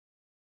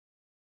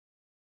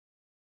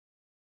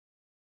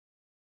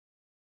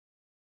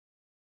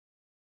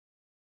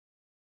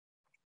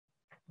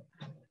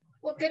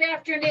Well, good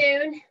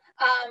afternoon.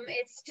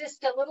 It's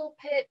just a little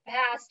bit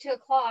past 2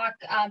 o'clock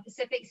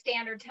Pacific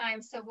Standard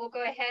Time, so we'll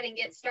go ahead and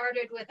get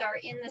started with our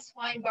In the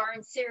Swine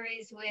Barn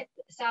series with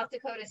South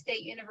Dakota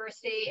State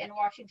University and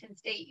Washington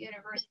State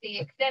University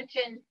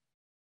Extension.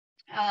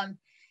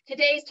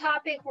 Today's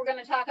topic, we're going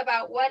to talk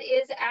about what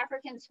is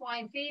African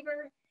swine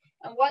fever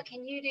and what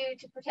can you do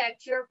to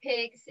protect your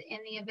pigs in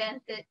the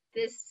event that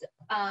this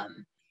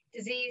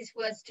disease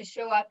was to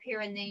show up here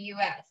in the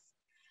U.S.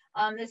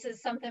 This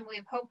is something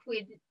we've hoped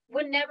we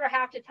would never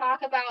have to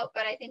talk about,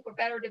 but I think we're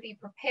better to be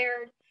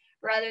prepared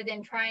rather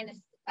than trying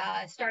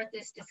to start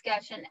this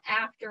discussion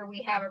after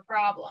we have a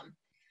problem.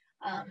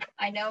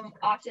 I know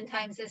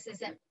oftentimes this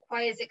isn't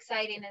quite as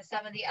exciting as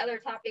some of the other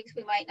topics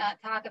we might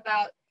not talk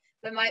about,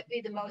 but might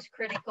be the most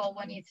critical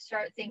when you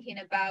start thinking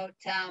about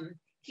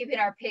keeping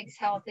our pigs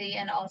healthy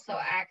and also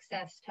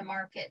access to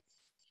markets.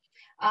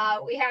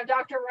 We have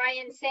Dr.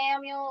 Ryan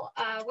Samuel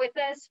with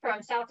us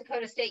from South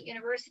Dakota State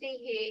University.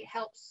 He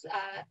helps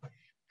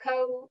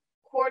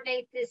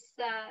coordinate this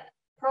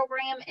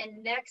program,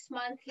 and next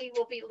month he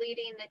will be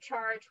leading the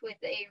charge with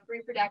a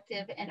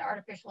reproductive and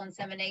artificial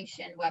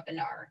insemination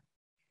webinar.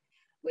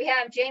 We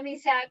have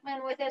Jamie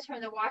Sackman with us from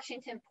the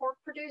Washington Pork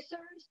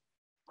Producers.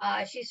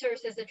 She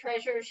serves as the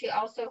treasurer. She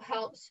also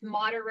helps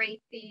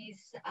moderate these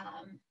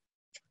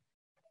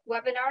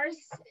webinars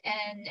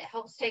and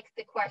helps take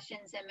the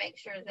questions and make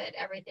sure that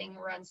everything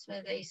runs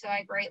smoothly. So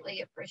I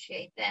greatly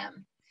appreciate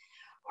them.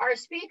 Our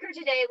speaker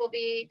today will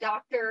be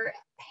Dr.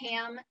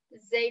 Pam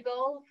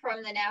Zaabel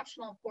from the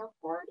National Pork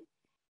Board.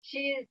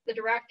 She is the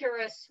director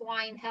of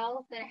swine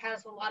health and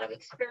has a lot of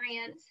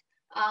experience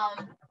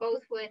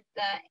both with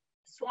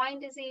swine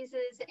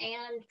diseases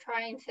and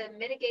trying to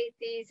mitigate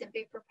these and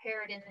be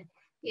prepared in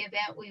the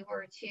event we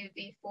were to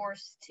be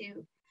forced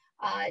to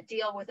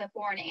deal with a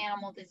foreign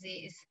animal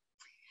disease.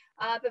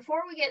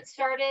 Before we get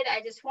started,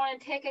 I just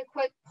want to take a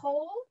quick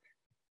poll,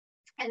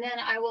 and then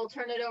I will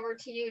turn it over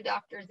to you,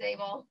 Dr.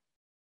 Zaabel.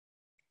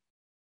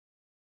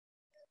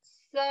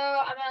 So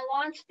I'm going to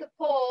launch the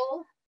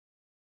poll.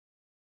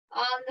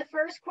 The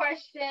first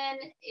question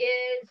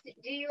is,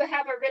 do you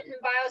have a written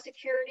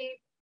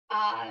biosecurity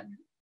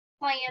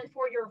plan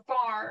for your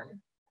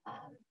farm?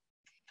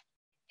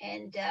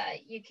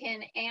 You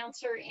can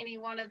answer any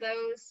one of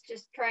those,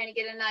 just trying to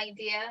get an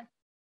idea.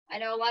 I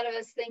know a lot of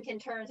us think in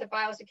terms of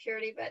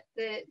biosecurity, but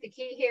the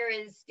key here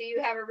is, do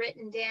you have a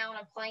written down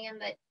a plan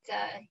that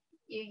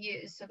you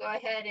use? So go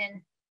ahead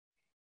and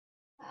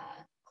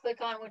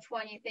click on which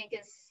one you think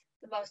is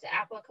the most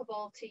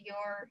applicable to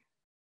your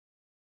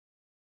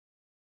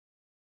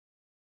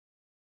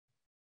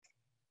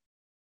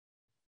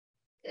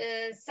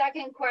The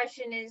second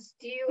question is,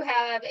 do you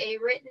have a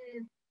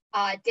written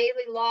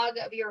daily log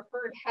of your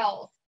herd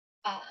health?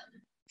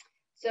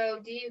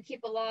 So do you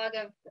keep a log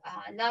of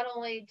not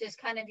only just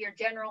kind of your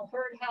general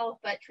herd health,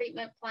 but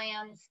treatment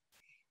plans?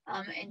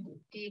 And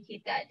do you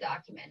keep that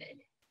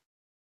documented?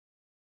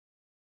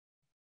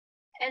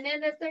 And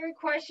then the third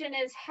question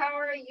is, how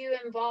are you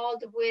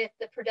involved with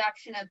the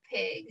production of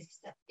pigs?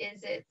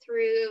 Is it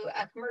through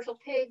a commercial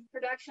pig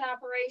production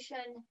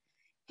operation,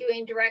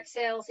 doing direct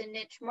sales and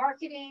niche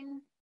marketing,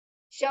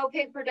 show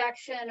pig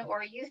production,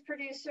 or a youth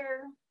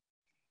producer,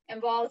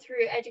 involved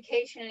through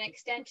education and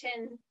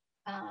extension,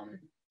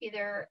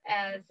 either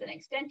as an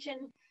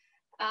extension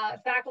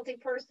faculty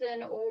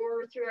person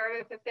or through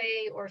our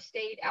FFA or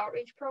state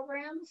outreach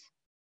programs,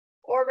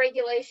 or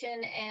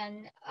regulation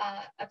and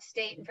of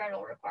state and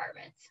federal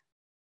requirements.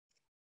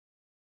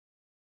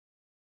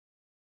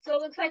 So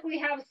it looks like we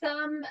have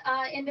some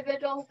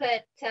individuals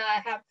that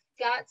have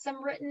got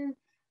some written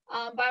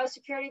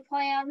biosecurity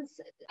plans.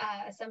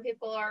 Some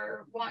people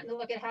are wanting to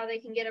look at how they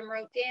can get them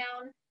wrote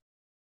down.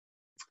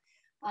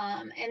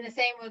 And the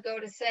same would go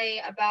to say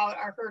about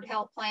our herd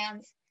health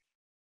plans.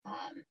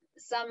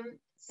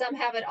 Some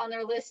have it on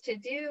their list to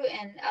do,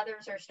 and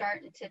others are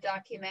starting to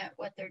document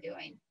what they're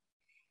doing.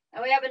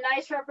 And we have a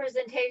nice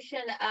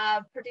representation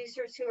of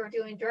producers who are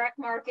doing direct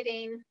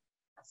marketing,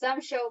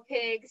 some show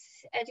pigs,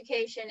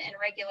 education, and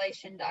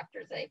regulation,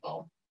 Dr.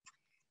 Zaabel.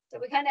 So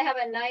we kind of have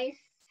a nice,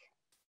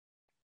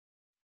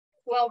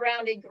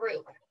 well-rounded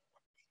group.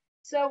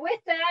 So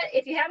with that,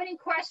 if you have any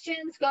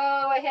questions,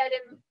 go ahead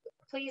and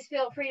please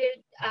feel free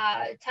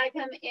to type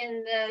them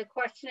in the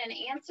question and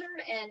answer,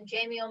 and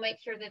Jamie will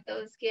make sure that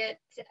those get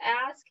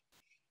asked.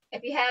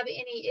 If you have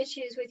any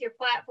issues with your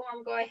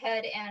platform, go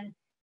ahead and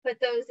put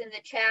those in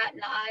the chat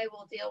and I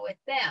will deal with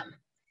them.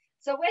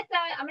 So with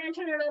that, I'm going to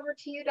turn it over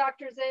to you,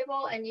 Dr.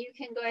 Zaabel, and you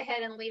can go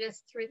ahead and lead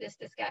us through this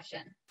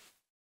discussion.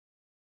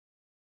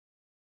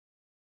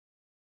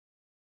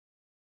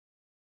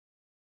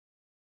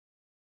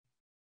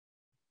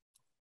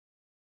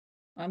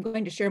 I'm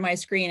going to share my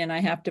screen and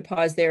I have to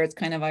pause there. It's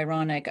kind of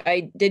ironic.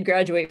 I did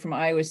graduate from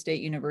Iowa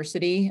State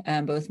University,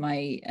 both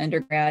my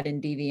undergrad and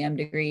DVM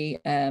degree.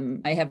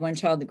 I have one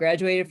child that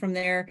graduated from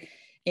there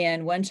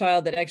and one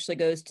child that actually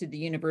goes to the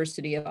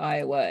University of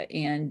Iowa.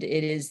 And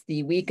it is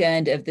the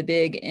weekend of the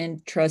big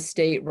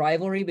intrastate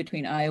rivalry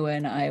between Iowa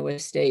and Iowa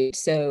State.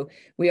 So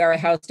we are a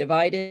house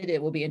divided.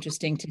 It will be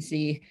interesting to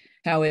see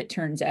how it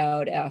turns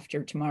out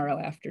after tomorrow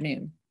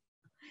afternoon.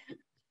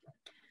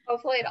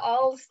 Hopefully it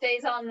all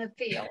stays on the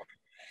field.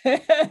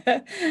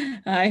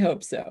 I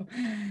hope so.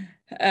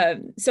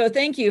 So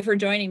thank you for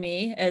joining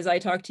me as I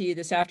talk to you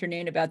this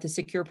afternoon about the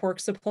secure pork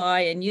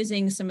supply and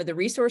using some of the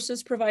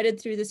resources provided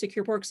through the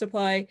secure pork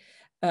supply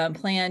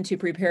plan to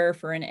prepare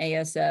for an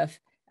ASF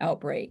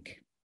outbreak.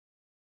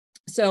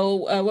 So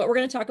what we're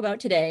going to talk about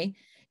today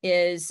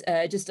is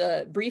just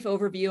a brief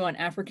overview on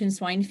African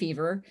swine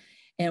fever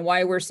and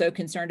why we're so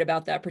concerned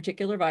about that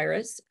particular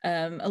virus.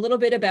 A little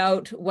bit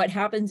about what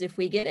happens if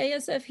we get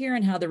ASF here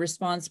and how the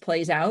response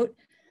plays out.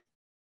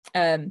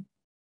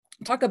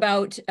 Talk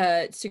about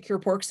secure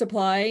pork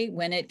supply,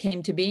 when it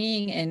came to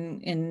being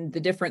and the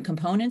different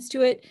components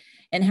to it,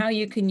 and how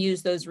you can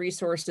use those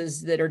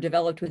resources that are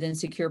developed within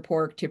secure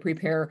pork to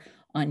prepare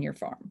on your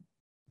farm.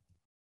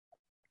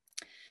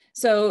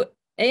 So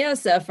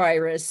ASF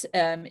virus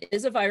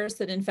is a virus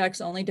that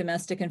infects only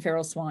domestic and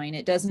feral swine.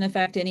 It doesn't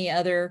affect any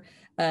other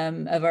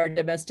of our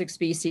domestic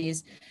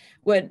species.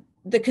 What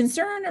the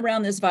concern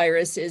around this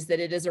virus is that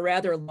it is a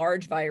rather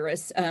large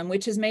virus,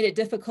 which has made it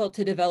difficult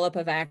to develop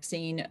a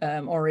vaccine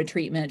or a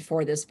treatment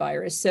for this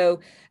virus. So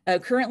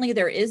currently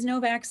there is no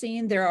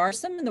vaccine. There are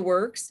some in the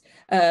works,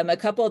 a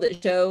couple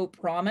that show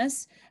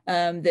promise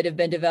that have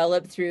been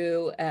developed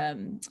through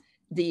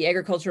the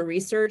Agricultural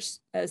Research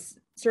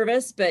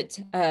Service, but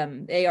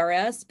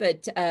ARS,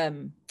 but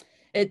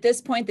at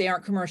this point they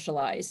aren't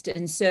commercialized.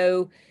 And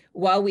so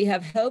while we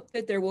have hope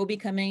that there will be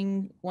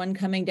one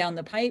coming down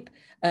the pipe,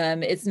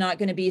 it's not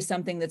going to be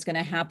something that's going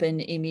to happen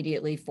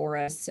immediately for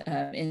us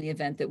in the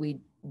event that we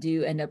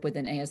do end up with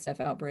an ASF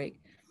outbreak.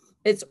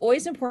 It's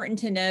always important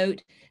to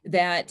note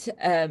that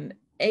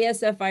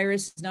ASF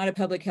virus is not a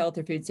public health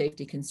or food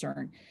safety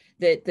concern,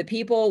 that the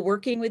people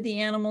working with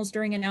the animals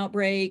during an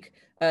outbreak,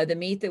 the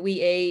meat that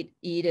we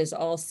eat is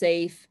all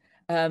safe.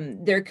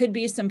 There could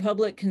be some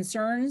public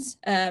concerns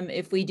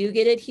if we do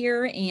get it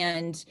here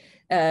and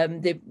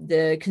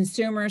the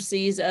consumer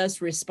sees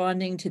us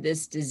responding to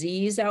this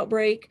disease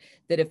outbreak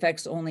that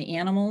affects only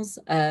animals,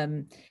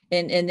 and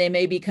they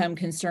may become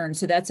concerned.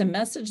 So that's a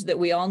message that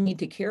we all need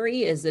to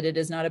carry, is that it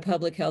is not a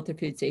public health or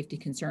food safety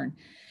concern.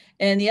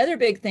 And the other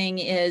big thing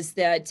is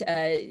that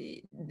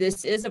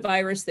this is a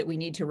virus that we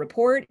need to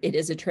report. It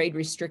is a trade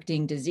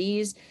restricting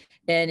disease.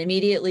 And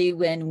immediately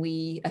when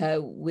we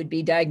would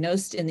be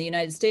diagnosed in the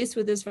United States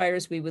with this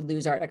virus, we would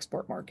lose our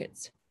export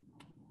markets.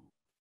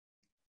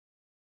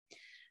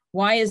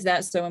 Why is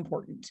that so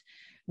important?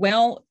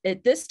 Well,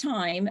 at this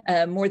time,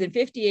 more than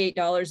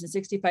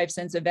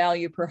 $58.65 of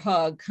value per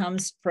hog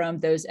comes from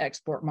those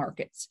export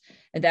markets.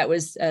 And that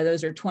was,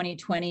 those are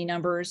 2020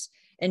 numbers.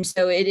 And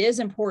so it is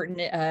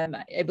important,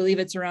 I believe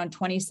it's around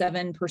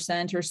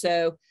 27% or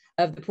so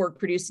of the pork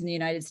produced in the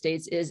United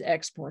States is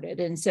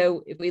exported. And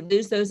so if we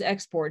lose those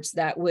exports,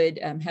 that would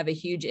have a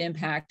huge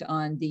impact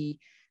on the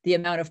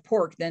amount of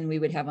pork then we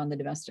would have on the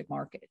domestic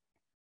market.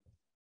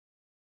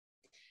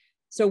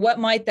 So what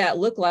might that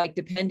look like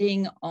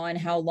depending on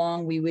how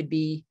long we would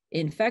be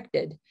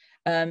infected?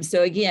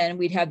 So again,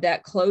 we'd have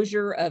that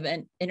closure of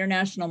an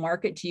international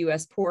market to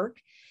US pork.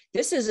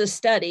 This is a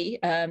study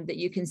that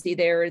you can see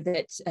there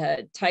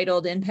that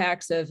titled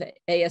Impacts of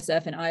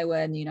ASF in Iowa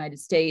and the United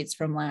States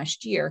from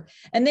last year.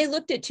 And they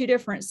looked at two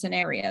different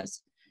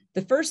scenarios.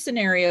 The first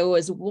scenario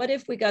was, what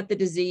if we got the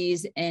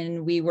disease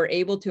and we were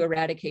able to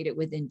eradicate it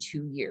within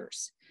 2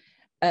 years?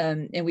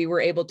 And we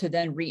were able to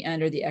then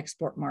re-enter the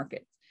export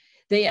market.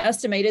 They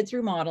estimated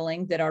through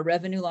modeling that our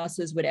revenue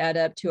losses would add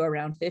up to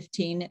around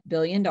 $15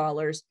 billion,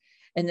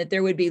 and that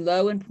there would be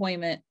low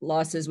employment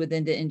losses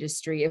within the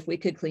industry if we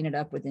could clean it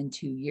up within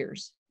 2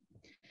 years.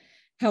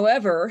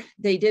 However,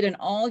 they did an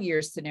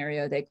all-year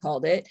scenario, they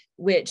called it,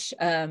 which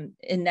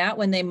in that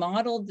when they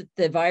modeled that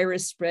the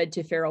virus spread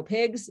to feral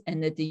pigs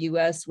and that the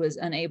US was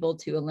unable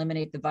to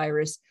eliminate the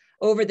virus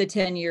over the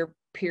 10-year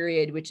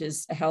period, which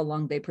is how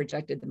long they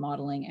projected the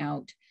modeling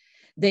out.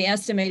 They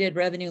estimated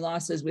revenue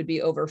losses would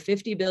be over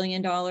 $50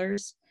 billion.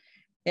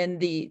 And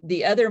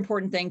the other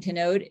important thing to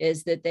note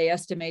is that they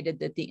estimated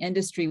that the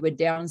industry would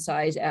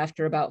downsize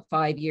after about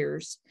 5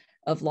 years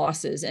of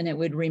losses, and it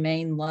would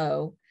remain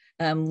low,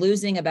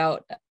 losing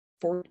about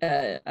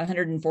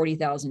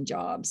 140,000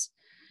 jobs.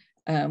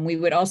 We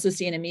would also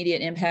see an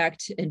immediate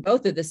impact in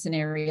both of the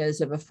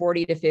scenarios of a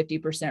 40 to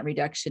 50%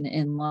 reduction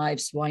in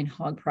live swine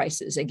hog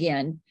prices,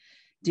 again,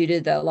 due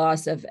to the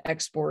loss of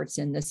exports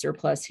and the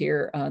surplus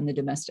here on the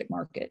domestic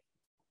market.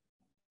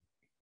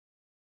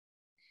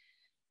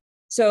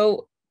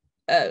 So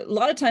a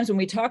lot of times when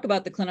we talk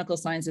about the clinical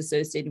signs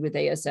associated with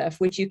ASF,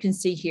 which you can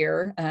see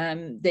here,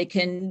 they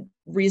can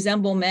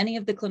resemble many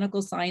of the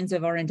clinical signs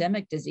of our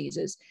endemic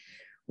diseases.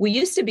 We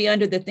used to be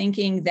under the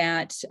thinking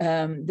that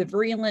the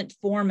virulent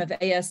form of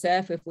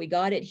ASF, if we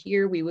got it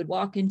here, we would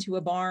walk into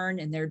a barn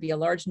and there'd be a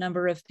large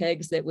number of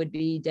pigs that would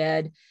be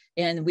dead.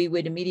 And we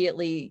would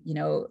immediately,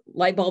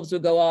 light bulbs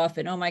would go off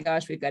and, oh my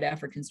gosh, we've got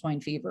African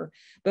swine fever.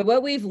 But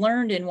what we've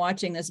learned in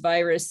watching this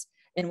virus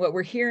and what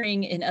we're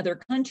hearing in other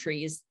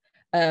countries,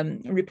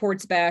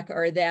 reports back,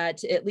 are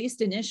that at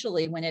least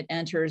initially when it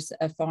enters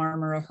a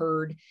farm or a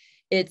herd,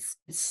 it's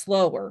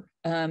slower,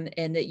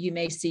 and that you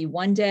may see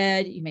one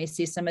dead, you may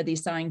see some of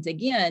these signs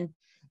again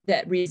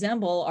that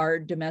resemble our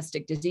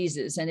domestic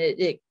diseases. And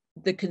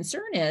the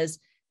concern is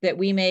that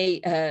we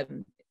may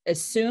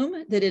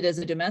assume that it is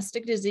a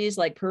domestic disease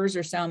like PRRS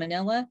or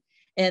Salmonella,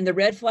 and the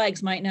red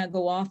flags might not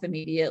go off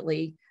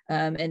immediately.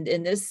 And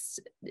this,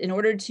 in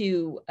order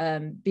to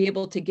be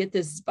able to get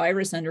this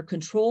virus under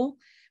control,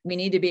 we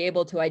need to be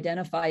able to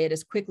identify it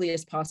as quickly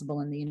as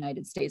possible in the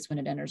United States when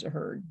it enters a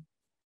herd.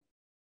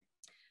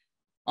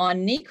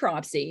 On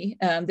necropsy,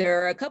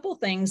 there are a couple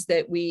things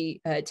that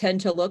we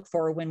tend to look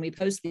for when we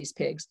post these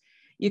pigs.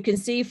 You can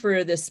see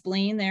for the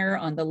spleen there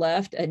on the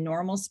left, a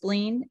normal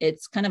spleen.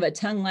 It's kind of a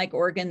tongue-like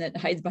organ that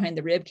hides behind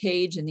the rib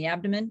cage and the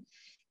abdomen.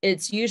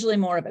 It's usually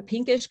more of a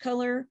pinkish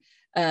color,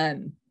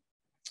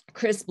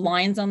 crisp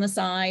lines on the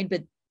side,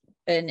 but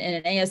in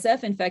an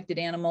ASF infected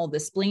animal, the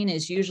spleen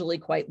is usually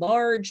quite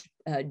large,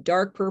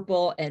 dark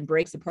purple, and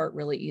breaks apart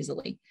really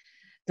easily.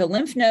 The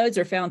lymph nodes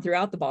are found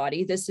throughout the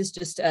body. This is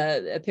just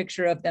a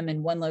picture of them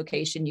in one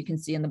location. You can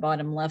see in the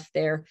bottom left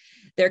there.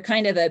 They're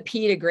kind of a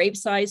pea to grape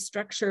size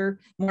structure,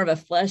 more of a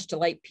flesh to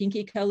light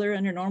pinky color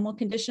under normal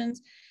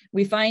conditions.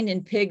 We find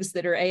in pigs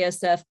that are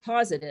ASF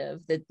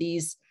positive that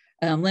these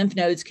lymph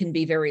nodes can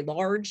be very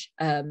large,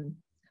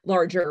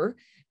 larger,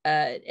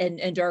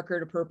 and darker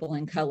to purple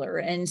in color.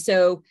 And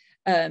so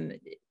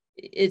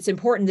it's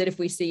important that if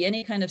we see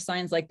any kind of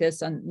signs like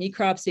this on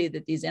necropsy,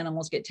 that these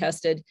animals get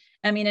tested.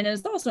 I mean, and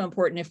it's also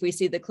important if we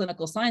see the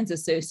clinical signs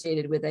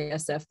associated with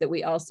ASF that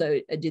we also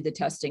do the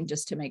testing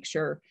just to make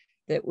sure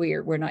that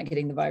we're not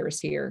getting the virus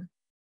here.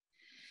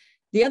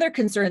 The other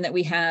concern that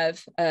we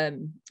have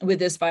with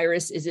this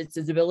virus is its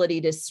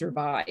ability to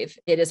survive.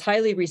 It is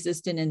highly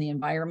resistant in the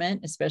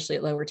environment, especially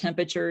at lower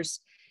temperatures.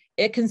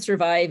 It can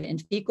survive in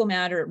fecal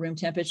matter at room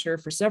temperature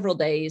for several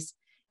days,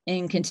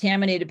 in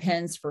contaminated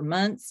pens for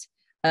months,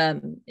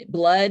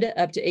 blood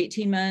up to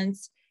 18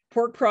 months,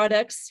 pork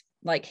products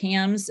like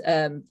hams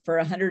for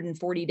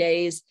 140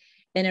 days,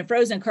 and in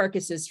frozen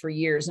carcasses for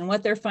years. And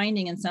what they're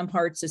finding in some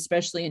parts,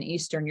 especially in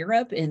Eastern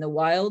Europe, in the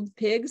wild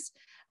pigs,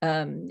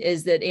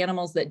 is that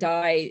animals that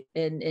die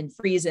and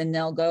freeze, and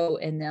they'll go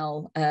and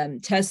they'll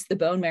test the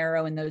bone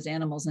marrow in those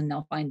animals, and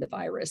they'll find the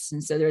virus.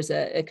 And so there's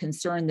a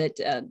concern that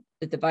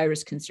the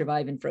virus can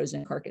survive in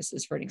frozen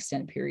carcasses for an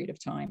extended period of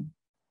time.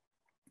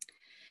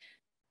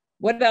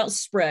 What about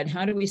spread?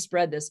 How do we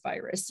spread this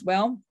virus?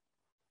 Well,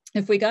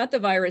 if we got the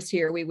virus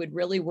here, we would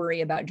really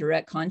worry about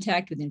direct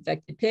contact with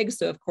infected pigs.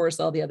 So of course,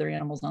 all the other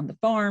animals on the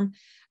farm.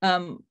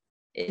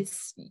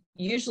 It's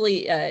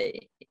usually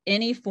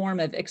any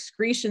form of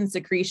excretion,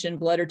 secretion,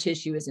 blood, or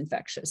tissue is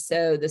infectious.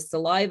 So the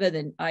saliva,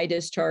 the eye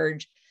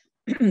discharge,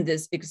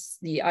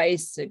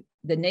 the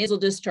nasal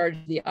discharge,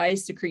 the eye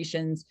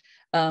secretions.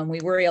 We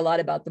worry a lot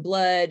about the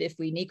blood. If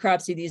we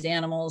necropsy these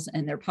animals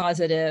and they're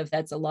positive,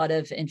 that's a lot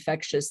of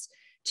infectious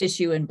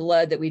tissue and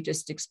blood that we've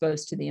just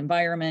exposed to the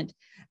environment.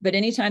 But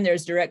anytime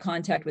there's direct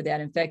contact with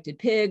that infected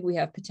pig, we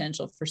have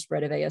potential for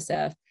spread of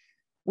ASF.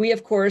 We,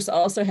 of course,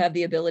 also have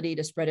the ability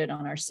to spread it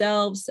on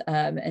ourselves.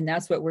 And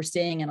that's what we're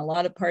seeing in a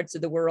lot of parts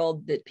of the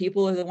world, that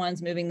people are the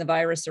ones moving the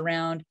virus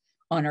around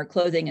on our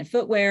clothing and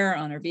footwear,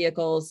 on our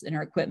vehicles, in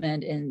our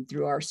equipment, and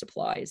through our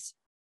supplies.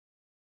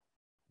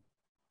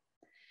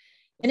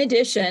 In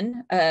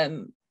addition,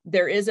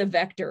 there is a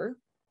vector,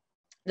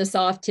 the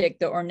soft tick,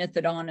 the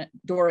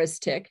ornithodonurus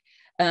tick.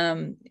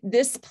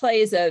 This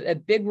plays a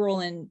big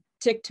role in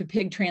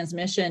tick-to-pig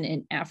transmission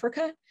in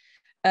Africa.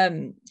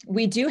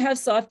 We do have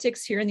soft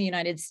ticks here in the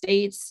United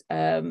States.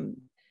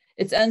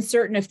 It's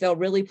uncertain if they'll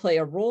really play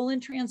a role in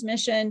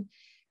transmission,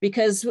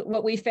 because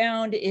what we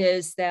found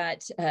is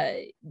that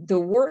the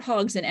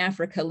warthogs in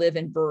Africa live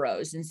in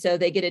burrows. And so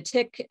they get a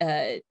tick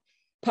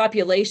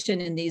population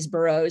in these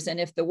burrows. And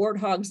if the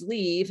warthogs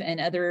leave and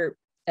other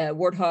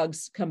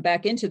warthogs come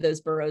back into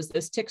those burrows,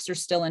 those ticks are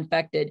still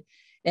infected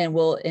and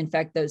will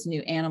infect those new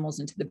animals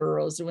into the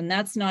burrows. And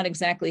that's not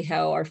exactly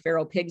how our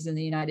feral pigs in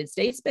the United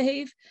States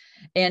behave.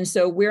 And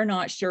so we're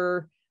not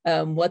sure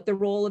what the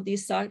role of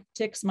these soft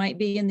ticks might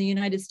be in the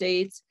United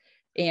States.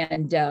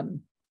 And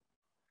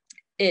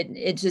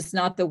it's just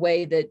not the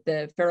way that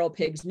the feral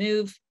pigs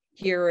move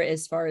here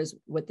as far as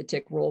what the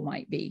tick role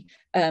might be.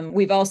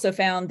 We've also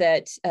found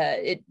that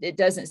it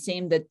doesn't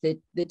seem that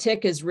the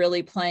tick is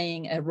really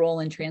playing a role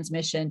in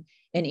transmission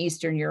in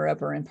Eastern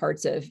Europe or in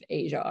parts of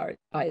Asia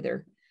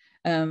either.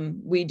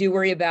 We do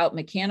worry about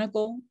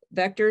mechanical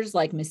vectors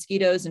like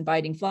mosquitoes and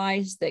biting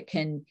flies that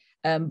can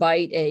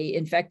bite a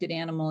infected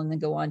animal and then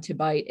go on to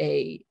bite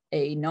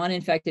a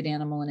non-infected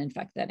animal and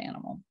infect that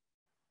animal.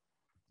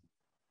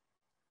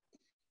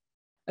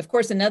 Of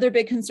course, another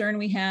big concern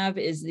we have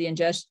is the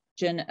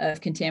ingestion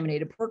of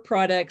contaminated pork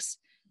products.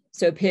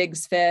 So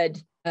pigs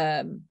fed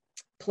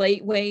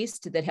plate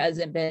waste that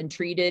hasn't been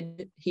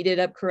treated, heated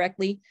up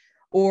correctly,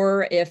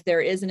 or if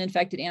there is an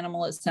infected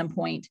animal at some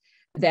point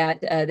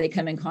that they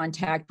come in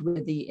contact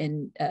with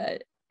an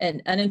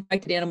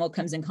uninfected animal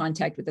comes in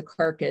contact with the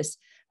carcass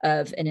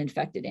of an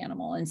infected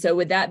animal. And so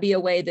would that be a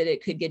way that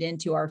it could get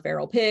into our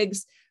feral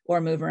pigs or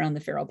move around the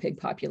feral pig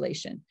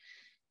population?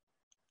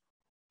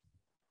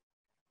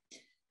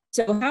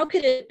 So how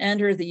could it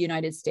enter the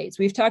United States?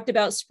 We've talked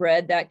about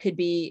spread. That could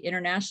be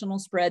international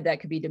spread,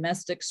 that could be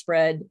domestic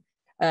spread.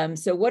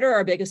 So what are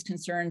our biggest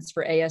concerns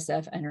for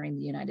ASF entering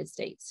the United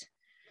States?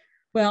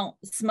 Well,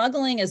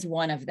 smuggling is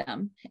one of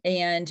them,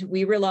 and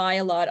we rely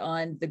a lot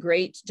on the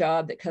great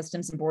job that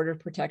Customs and Border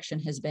Protection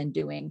has been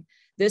doing.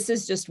 This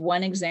is just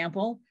one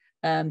example.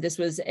 This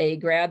was a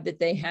grab that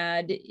they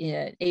had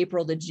in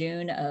April to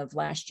June of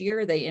last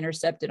year. They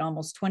intercepted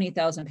almost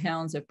 20,000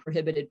 pounds of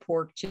prohibited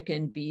pork,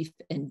 chicken, beef,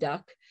 and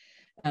duck.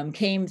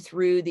 Came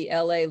through the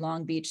LA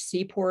Long Beach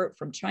seaport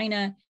from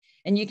China.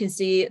 And you can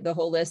see the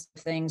whole list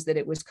of things that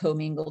it was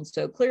commingled.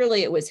 So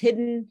clearly it was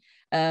hidden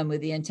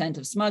with the intent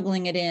of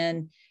smuggling it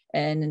in.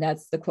 And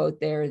that's the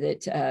quote there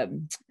that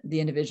the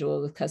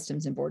individual with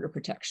Customs and Border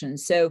Protection.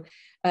 So,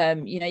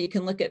 you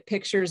can look at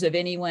pictures of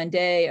any one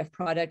day of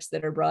products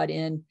that are brought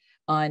in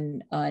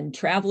on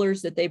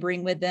travelers that they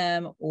bring with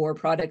them, or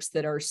products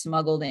that are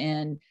smuggled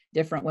in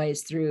different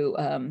ways through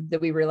that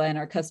we rely on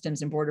our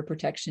Customs and Border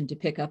Protection to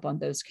pick up on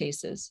those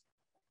cases.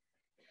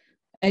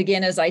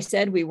 Again, as I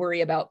said, we worry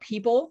about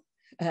people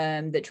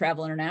that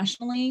travel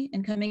internationally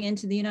and coming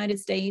into the United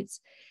States.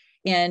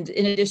 And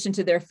in addition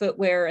to their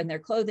footwear and their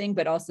clothing,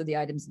 but also the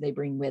items they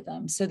bring with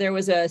them. So there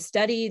was a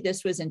study,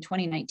 this was in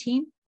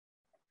 2019,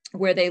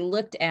 where they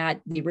looked at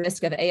the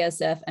risk of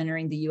ASF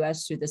entering the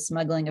US through the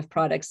smuggling of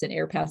products and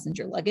air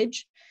passenger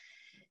luggage.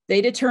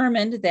 They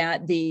determined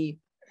that the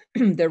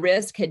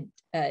risk had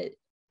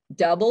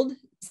doubled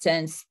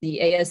since the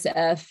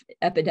ASF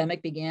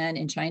epidemic began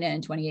in China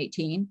in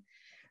 2018.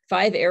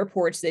 5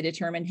 airports they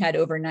determined had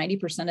over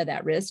 90% of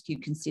that risk. You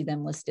can see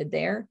them listed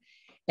there.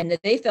 And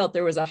that they felt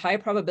there was a high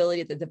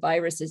probability that the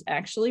virus is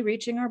actually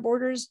reaching our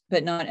borders,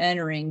 but not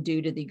entering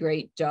due to the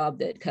great job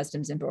that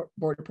Customs and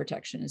Border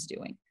Protection is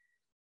doing.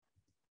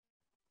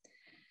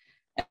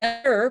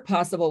 Another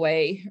possible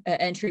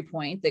entry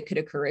point that could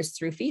occur is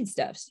through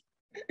feedstuffs.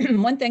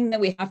 One thing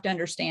that we have to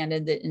understand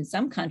is that in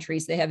some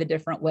countries, they have a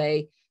different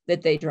way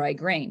that they dry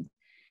grain.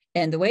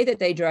 And the way that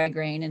they dry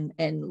grain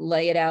and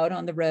lay it out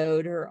on the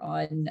road or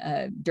on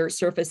dirt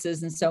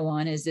surfaces and so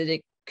on is that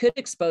it could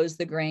expose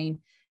the grain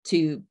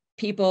to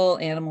people,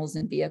 animals,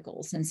 and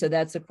vehicles. And so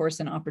that's, of course,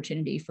 an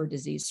opportunity for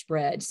disease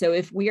spread. So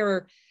if we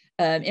are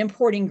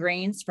importing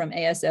grains from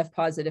ASF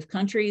positive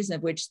countries,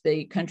 of which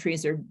the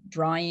countries are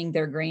drying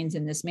their grains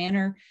in this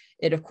manner,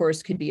 it, of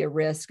course, could be a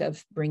risk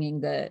of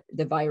bringing the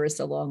virus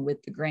along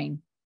with the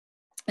grain.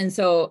 And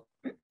so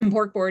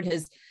Pork Board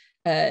has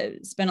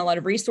spent a lot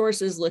of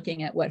resources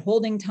looking at what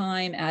holding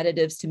time,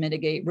 additives to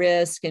mitigate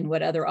risk, and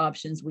what other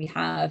options we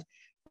have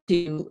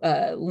to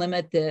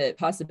limit the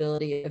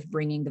possibility of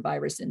bringing the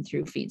virus in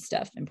through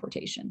feedstuff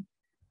importation.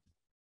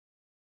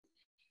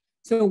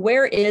 So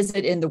where is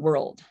it in the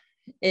world?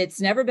 It's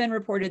never been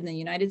reported in the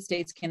United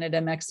States,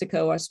 Canada,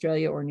 Mexico,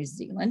 Australia, or New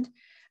Zealand.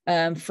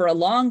 For a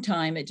long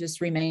time, it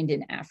just remained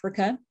in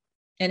Africa,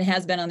 and it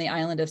has been on the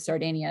island of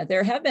Sardinia.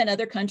 There have been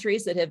other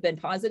countries that have been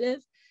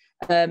positive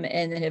and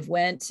that have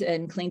went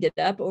and cleaned it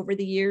up over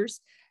the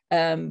years.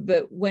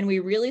 But when we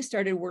really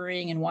started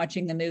worrying and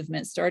watching the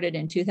movement started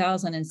in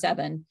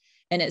 2007,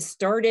 and it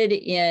started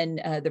in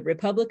the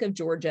Republic of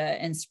Georgia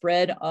and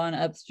spread on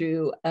up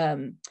through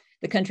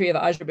the country of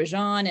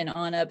Azerbaijan and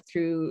on up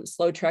through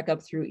slow trek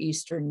up through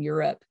Eastern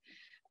Europe.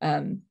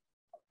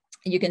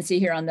 You can see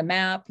here on the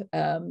map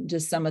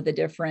just some of the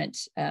different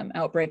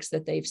outbreaks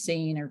that they've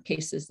seen or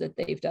cases that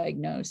they've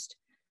diagnosed.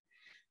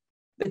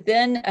 But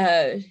then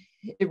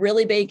it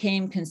really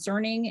became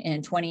concerning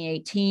in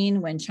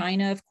 2018 when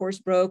China, of course,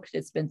 broke.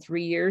 It's been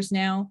 3 years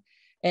now.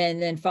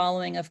 And then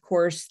following, of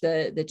course,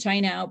 the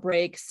China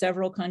outbreak,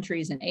 several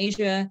countries in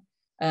Asia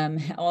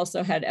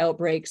also had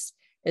outbreaks,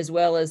 as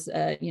well as,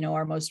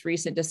 our most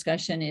recent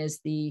discussion is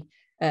the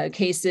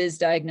cases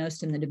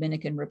diagnosed in the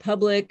Dominican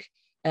Republic,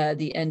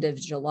 the end of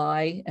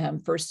July,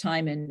 first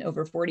time in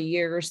over 40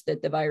 years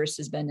that the virus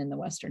has been in the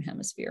Western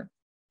Hemisphere.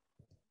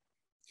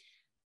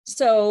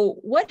 So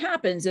what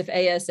happens if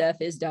ASF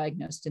is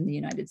diagnosed in the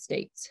United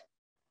States?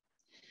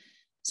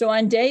 So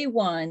on day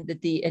one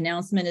that the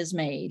announcement is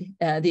made,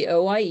 the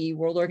OIE,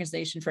 World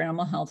Organization for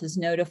Animal Health, is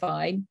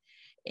notified,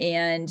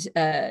 and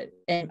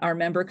our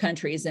member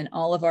countries and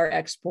all of our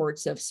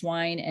exports of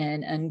swine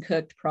and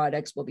uncooked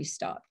products will be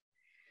stopped.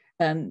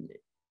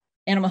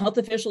 Animal health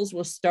officials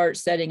will start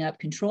setting up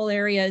control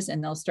areas,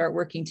 and they'll start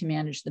working to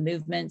manage the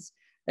movements.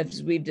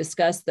 As we've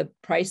discussed, the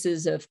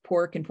prices of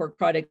pork and pork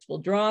products will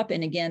drop.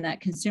 And again,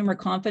 that consumer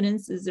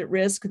confidence is at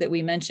risk that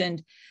we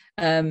mentioned.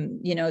 They're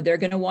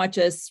going to watch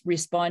us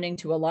responding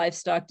to a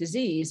livestock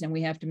disease, and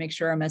we have to make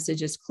sure our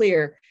message is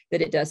clear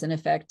that it doesn't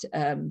affect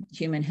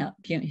human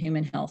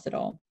health at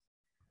all.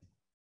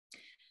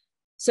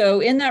 So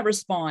in that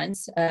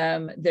response,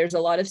 there's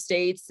a lot of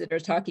states that are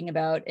talking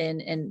about,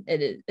 and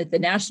at the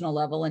national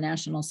level, a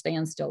national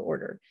standstill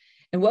order.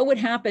 And what would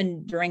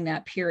happen during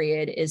that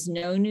period is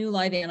no new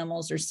live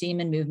animals or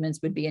semen movements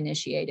would be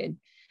initiated.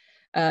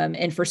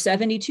 And for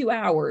 72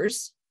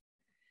 hours,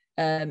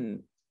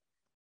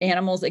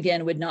 animals,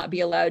 again, would not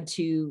be allowed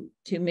to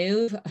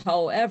move.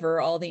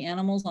 However, all the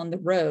animals on the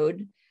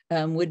road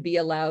would be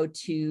allowed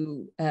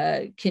to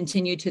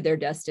continue to their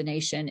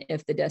destination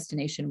if the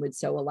destination would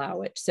so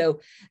allow it. So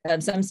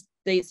some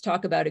states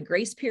talk about a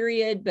grace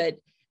period, but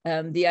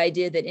the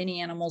idea that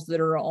any animals that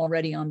are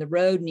already on the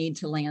road need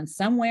to land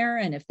somewhere,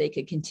 and if they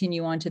could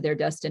continue on to their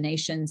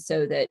destination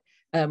so that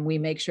we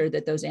make sure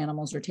that those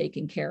animals are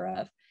taken care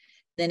of.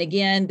 Then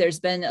again, there's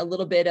been a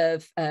little bit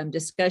of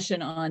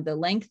discussion on the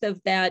length of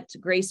that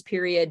grace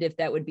period, if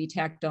that would be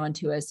tacked on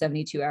to a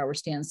 72-hour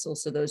standstill.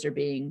 So those are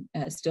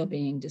still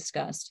being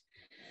discussed.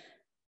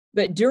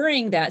 But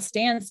during that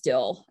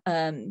standstill,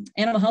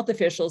 animal health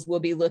officials will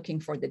be looking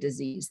for the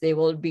disease. They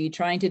will be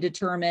trying to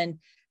determine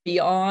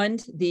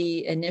beyond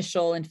the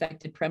initial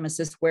infected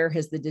premises, where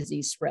has the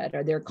disease spread?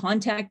 Are there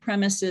contact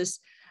premises?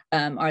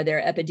 Are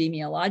there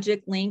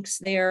epidemiologic links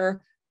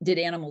there? Did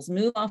animals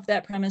move off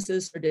that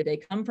premises, or did they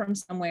come from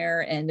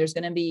somewhere? And there's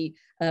going to be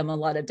a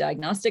lot of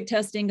diagnostic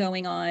testing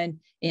going on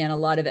and a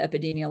lot of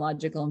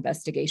epidemiological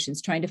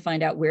investigations trying to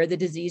find out where the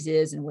disease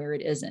is and where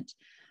it isn't.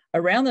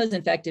 Around those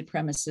infected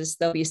premises,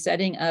 they'll be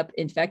setting up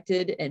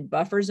infected and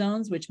buffer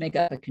zones, which make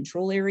up a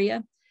control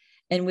area.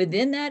 And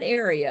within that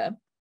area,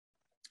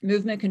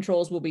 movement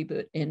controls will be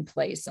put in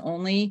place.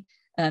 Only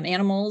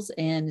animals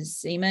and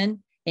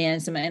semen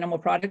and some animal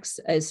products,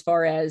 as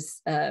far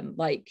as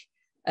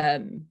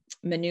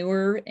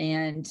manure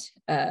and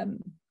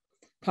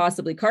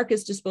possibly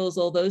carcass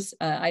disposal, those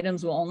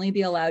items will only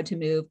be allowed to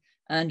move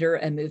under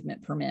a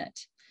movement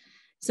permit.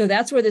 So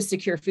that's where the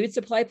secure food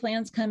supply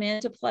plans come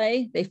into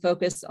play. They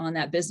focus on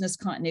that business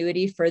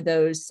continuity for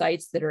those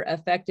sites that are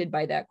affected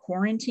by that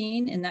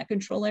quarantine in that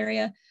control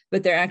area,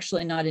 but they're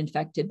actually not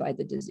infected by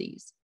the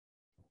disease.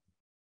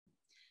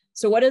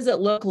 So what does it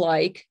look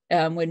like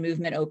when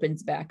movement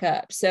opens back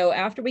up? So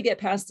after we get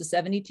past the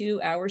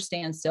 72-hour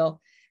standstill,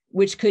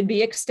 which could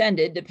be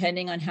extended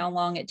depending on how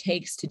long it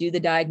takes to do the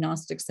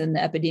diagnostics and the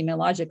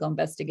epidemiological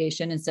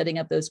investigation and setting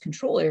up those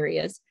control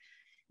areas,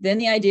 then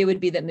the idea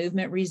would be that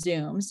movement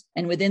resumes.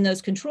 And within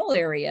those control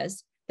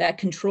areas, that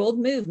controlled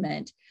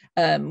movement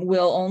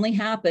will only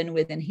happen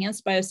with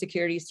enhanced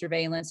biosecurity,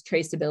 surveillance,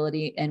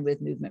 traceability, and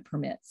with movement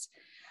permits.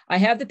 I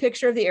have the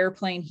picture of the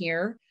airplane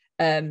here.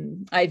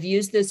 I've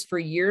used this for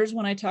years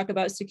when I talk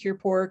about secure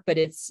pork, but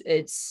it's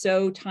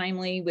so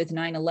timely with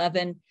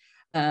 9/11.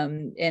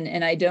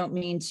 And I don't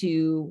mean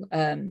to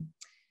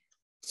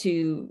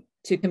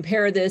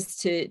compare this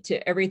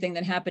to everything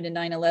that happened in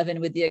 9/11,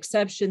 with the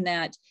exception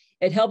that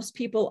it helps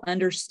people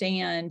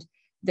understand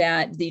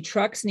that the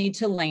trucks need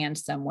to land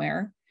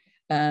somewhere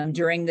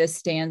during this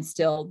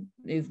standstill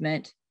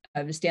movement,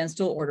 the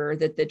standstill order,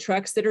 that the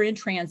trucks that are in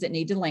transit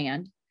need to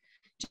land,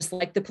 just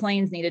like the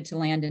planes needed to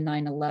land in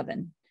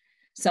 9/11.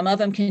 Some of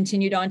them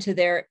continued on to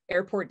their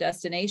airport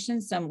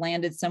destinations. Some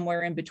landed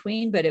somewhere in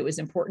between, but it was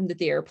important that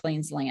the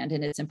airplanes land.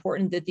 And it's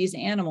important that these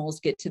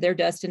animals get to their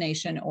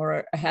destination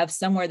or have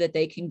somewhere that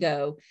they can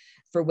go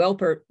for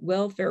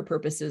welfare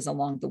purposes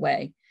along the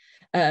way.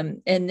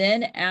 And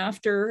then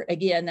after,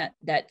 again,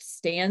 that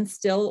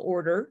standstill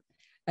order,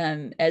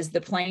 as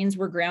the planes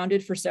were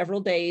grounded for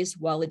several days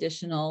while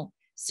additional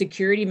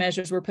security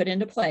measures were put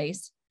into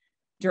place,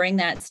 during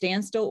that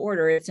standstill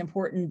order, it's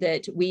important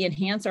that we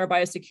enhance our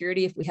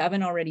biosecurity if we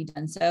haven't already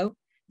done so,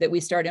 that we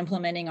start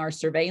implementing our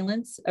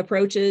surveillance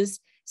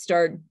approaches,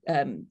 start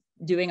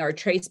doing our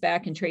trace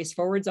back and trace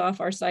forwards off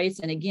our sites.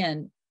 And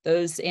again,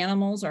 those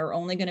animals are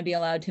only going to be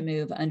allowed to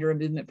move under a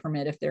movement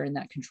permit if they're in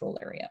that control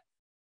area.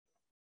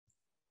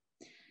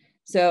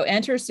 So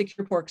enter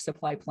secure pork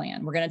supply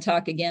plan. We're going to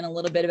talk again a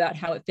little bit about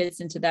how it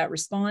fits into that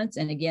response.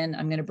 And again,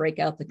 I'm going to break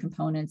out the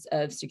components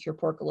of secure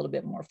pork a little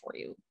bit more for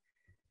you.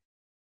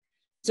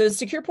 So the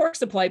secure pork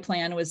supply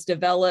plan was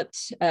developed,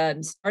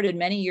 started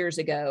many years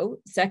ago,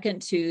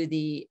 second to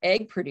the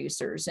egg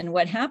producers. And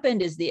what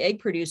happened is the egg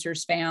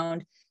producers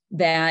found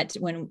that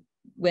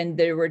when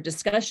there were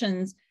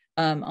discussions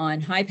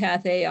on high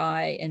path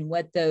AI and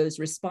what those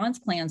response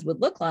plans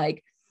would look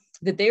like,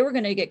 that they were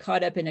going to get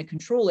caught up in a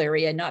control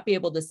area and not be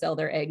able to sell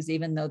their eggs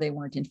even though they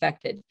weren't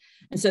infected.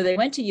 And so they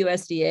went to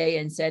USDA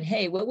and said,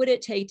 hey, what would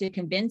it take to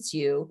convince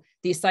you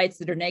these sites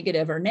that are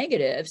negative are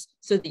negatives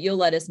so that you'll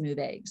let us move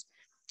eggs?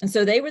 And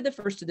so they were the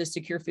first of the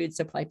secure food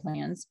supply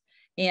plans.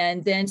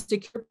 And then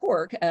secure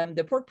pork,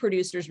 the pork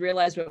producers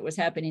realized what was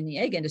happening in the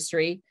egg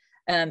industry.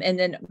 And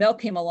then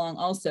milk came along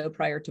also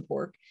prior to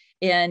pork.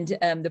 And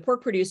the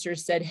pork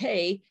producers said,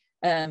 hey,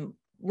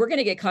 we're going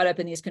to get caught up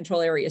in these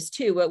control areas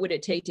too. What would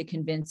it take to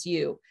convince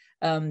you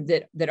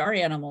that our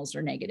animals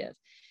are negative?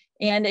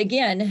 And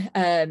again,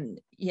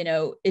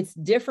 it's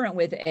different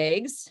with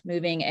eggs,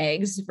 moving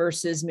eggs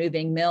versus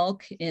moving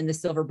milk in the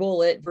silver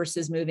bullet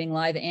versus moving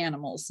live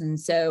animals. And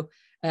so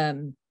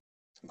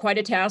quite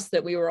a task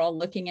that we were all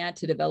looking at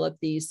to develop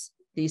these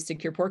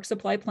secure pork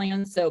supply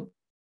plans. So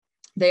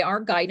they are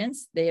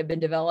guidance. They have been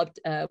developed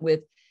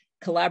with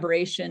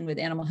collaboration with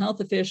animal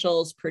health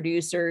officials,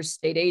 producers,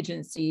 state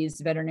agencies,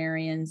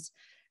 veterinarians.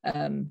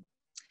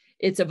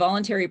 It's a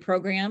voluntary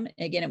program.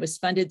 Again, it was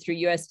funded through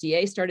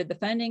USDA, started the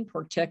funding.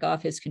 Pork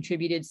Checkoff has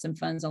contributed some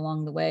funds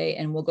along the way,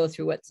 and we'll go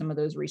through what some of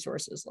those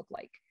resources look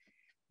like.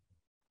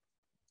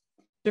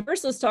 So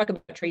first, let's talk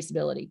about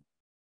traceability.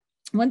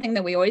 One thing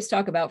that we always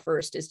talk about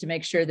first is to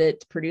make sure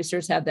that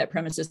producers have that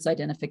premises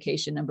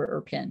identification number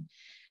or PIN.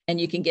 And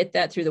you can get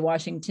that through the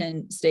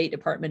Washington State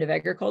Department of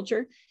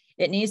Agriculture.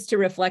 It needs to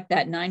reflect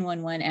that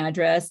 911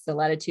 address, the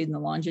latitude and the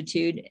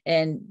longitude.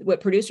 And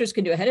what producers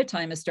can do ahead of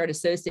time is start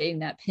associating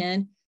that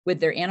PIN with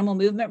their animal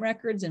movement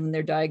records and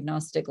their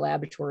diagnostic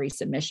laboratory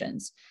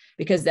submissions,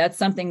 because that's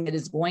something that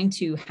is going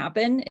to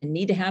happen and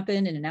need to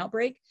happen in an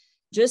outbreak.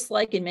 Just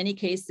like in many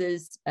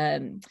cases,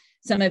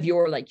 some of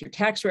your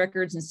tax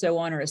records and so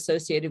on are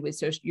associated with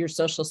your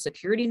social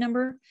security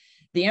number.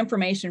 The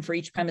information for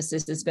each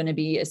premises is going to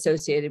be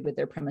associated with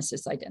their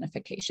premises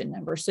identification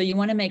number. So you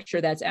want to make sure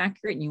that's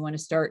accurate, and you want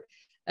to start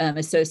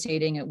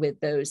associating it with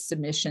those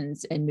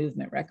submissions and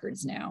movement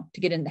records now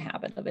to get in the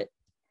habit of it.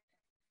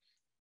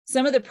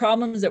 Some of the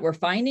problems that we're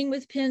finding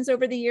with PINs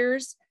over the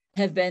years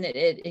have been,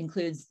 it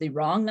includes the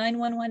wrong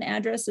 911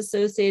 address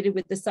associated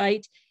with the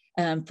site.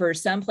 For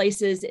some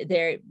places,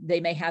 they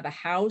may have a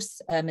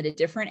house at a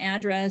different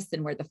address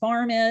than where the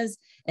farm is,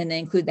 and they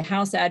include the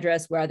house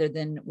address rather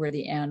than where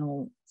the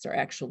animals are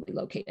actually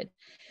located.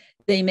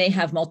 They may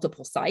have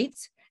multiple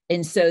sites,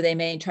 and so they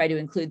may try to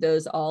include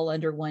those all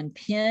under one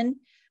PIN.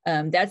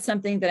 That's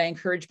something that I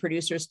encourage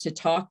producers to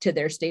talk to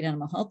their state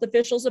animal health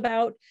officials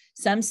about.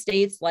 Some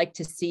states like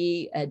to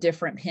see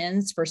different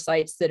PINs for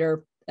sites that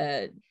are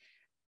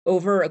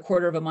over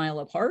 1/4 mile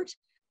apart.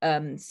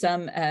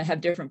 Some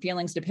have different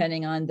feelings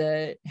depending on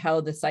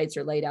how the sites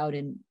are laid out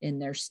in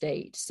their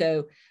state.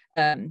 So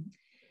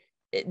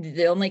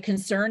the only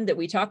concern that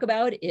we talk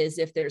about is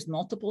if there's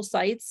multiple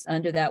sites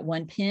under that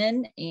one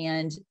PIN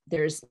and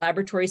there's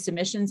laboratory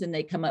submissions and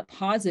they come up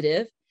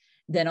positive,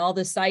 then all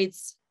the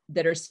sites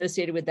that are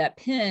associated with that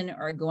PIN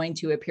are going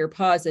to appear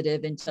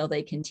positive until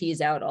they can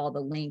tease out all the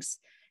links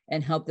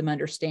and help them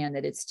understand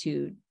that it's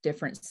two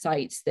different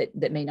sites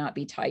that may not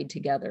be tied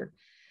together.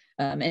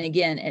 And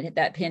again,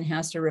 that PIN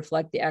has to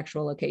reflect the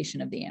actual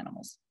location of the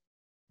animals.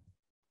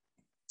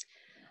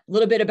 A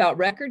little bit about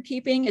record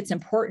keeping. It's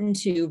important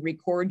to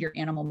record your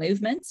animal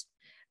movements,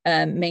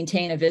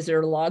 maintain a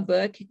visitor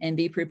logbook, and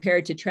be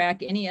prepared to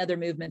track any other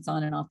movements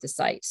on and off the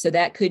site. So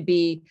that could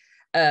be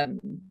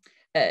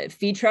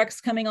feed trucks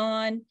coming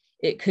on.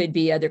 It could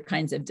be other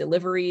kinds of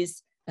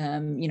deliveries,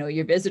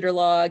 your visitor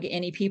log,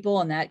 any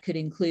people, and that could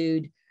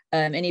include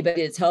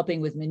anybody that's helping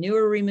with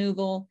manure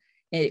removal.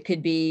 It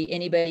could be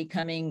anybody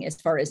coming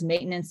as far as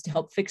maintenance to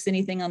help fix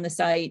anything on the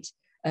site,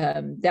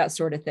 that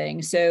sort of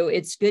thing. So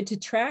it's good to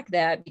track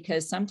that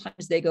because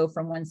sometimes they go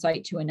from one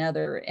site to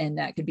another, and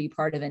that could be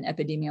part of an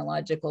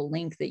epidemiological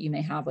link that you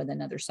may have with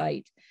another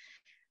site.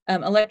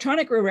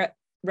 Electronic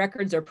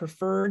records are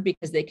preferred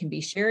because they can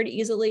be shared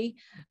easily,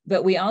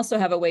 but we also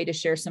have a way to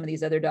share some of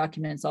these other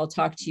documents. I'll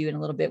talk to you in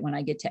a little bit when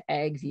I get to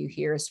AgView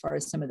here as far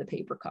as some of the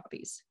paper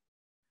copies.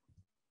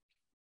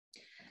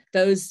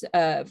 Those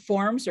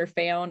forms are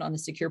found on the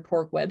Secure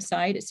Pork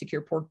website at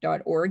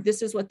securepork.org.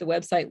 This is what the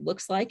website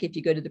looks like. If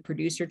you go to the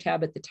producer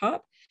tab at the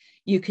top,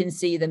 you can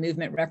see the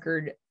movement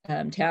record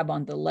tab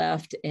on the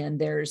left, and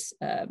there's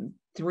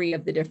 3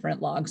 of the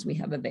different logs we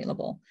have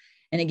available.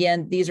 And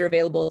again, these are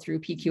available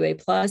through PQA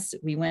Plus.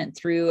 We went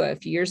through a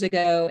few years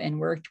ago and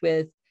worked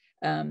with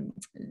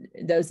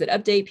those that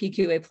update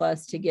PQA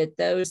Plus to get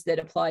those that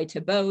apply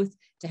to both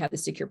to have the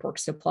Secure Pork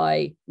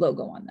Supply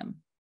logo on them.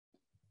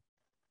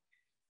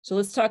 So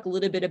let's talk a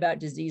little bit about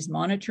disease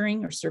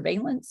monitoring or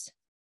surveillance.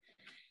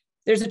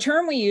 There's a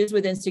term we use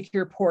within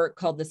Secure Pork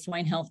called the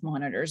swine health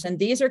monitors. And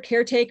these are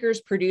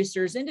caretakers,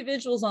 producers,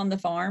 individuals on the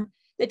farm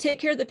that take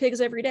care of the pigs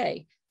every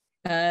day.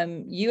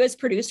 You as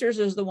producers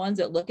are the ones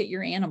that look at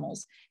your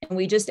animals. And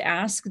we just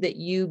ask that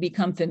you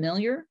become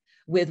familiar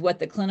with what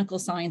the clinical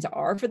signs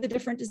are for the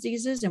different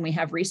diseases. And we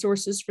have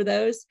resources for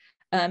those.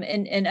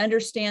 And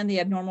understand the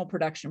abnormal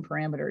production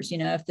parameters.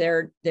 If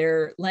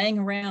they're laying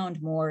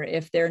around more,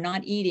 if they're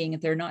not eating,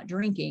 if they're not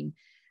drinking,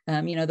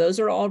 those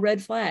are all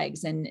red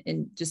flags.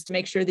 And just to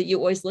make sure that you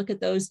always look at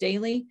those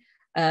daily,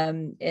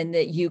 and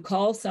that you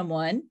call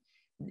someone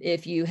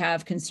if you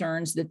have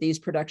concerns that these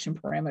production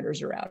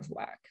parameters are out of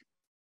whack.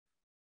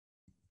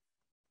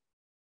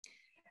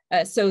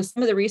 So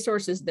some of the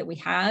resources that we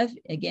have,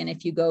 again,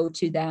 if you go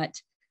to that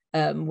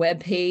web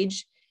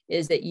page,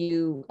 is that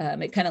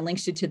it kind of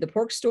links you to the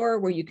pork store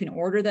where you can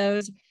order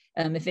those.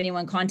 If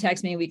anyone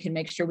contacts me, we can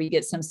make sure we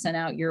get some sent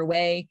out your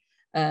way,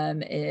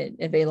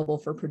 available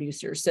for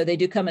producers. So they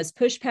do come as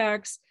push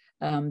packs.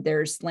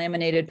 There's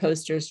laminated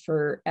posters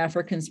for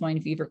African swine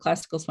fever,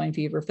 classical swine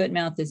fever, foot and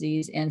mouth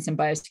disease, and some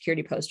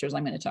biosecurity posters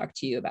I'm going to talk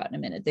to you about in a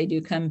minute. They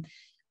do come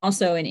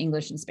also in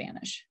English and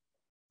Spanish.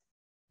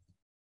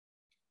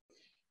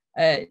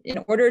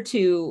 In order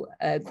to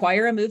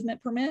acquire a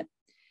movement permit,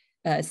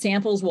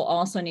 samples will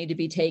also need to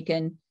be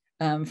taken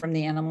from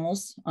the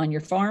animals on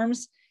your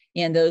farms,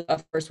 and those,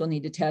 of course, will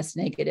need to test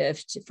negative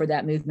for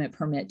that movement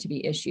permit to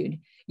be issued.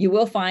 You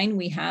will find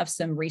we have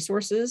some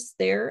resources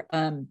there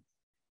on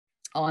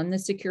the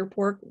Secure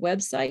Pork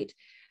website.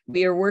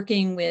 We are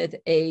working with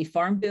a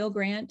farm bill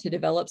grant to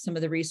develop some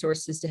of the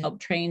resources to help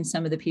train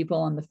some of the people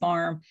on the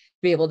farm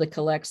to be able to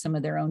collect some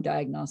of their own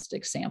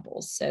diagnostic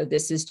samples. So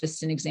this is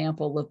just an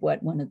example of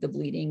what one of the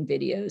bleeding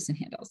videos and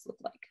handouts look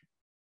like.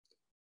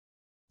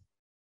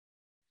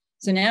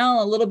 So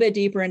now a little bit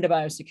deeper into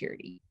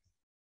biosecurity.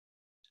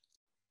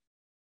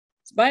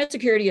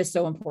 Biosecurity is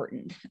so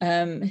important.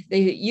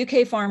 The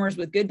UK farmers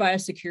with good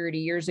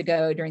biosecurity years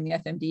ago during the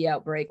FMD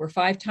outbreak were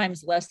 5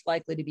 times less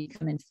likely to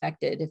become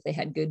infected if they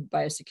had good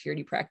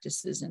biosecurity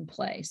practices in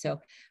play. So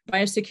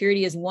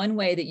biosecurity is one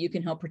way that you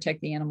can help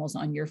protect the animals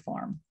on your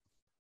farm.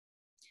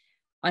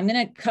 I'm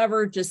going to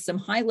cover just some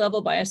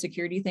high-level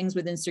biosecurity things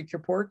within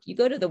Secure Pork. You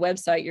go to the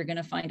website, you're going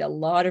to find a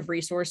lot of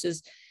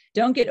resources.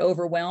 Don't get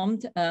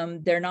overwhelmed.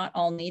 They're not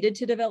all needed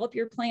to develop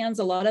your plans.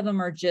 A lot of them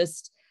are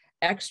just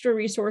extra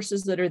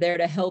resources that are there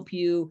to help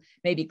you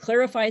maybe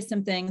clarify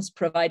some things,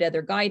 provide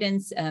other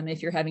guidance.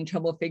 If you're having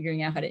trouble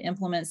figuring out how to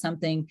implement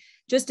something,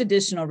 just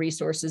additional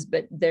resources,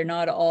 but they're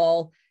not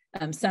all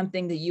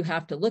something that you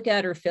have to look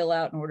at or fill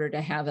out in order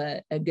to have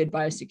a good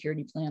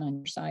biosecurity plan on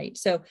your site.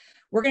 So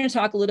we're going to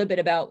talk a little bit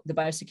about the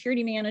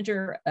biosecurity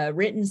manager, a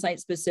written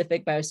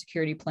site-specific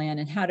biosecurity plan,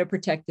 and how to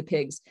protect the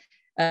pigs.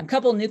 A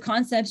couple new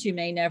concepts you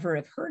may never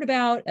have heard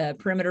about, a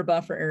perimeter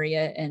buffer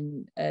area,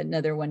 and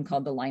another one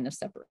called the line of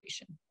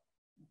separation.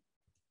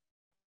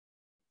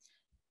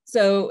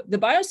 So the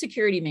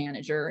biosecurity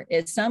manager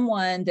is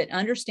someone that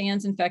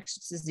understands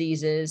infectious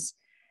diseases,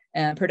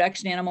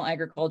 production animal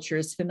agriculture,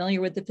 is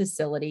familiar with the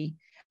facility.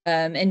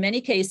 In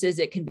many cases,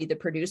 it can be the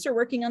producer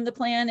working on the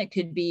plan. It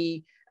could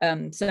be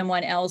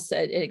someone else,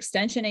 an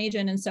extension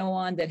agent and so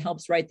on, that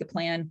helps write the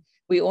plan.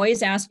 We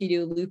always ask you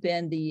to loop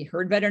in the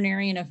herd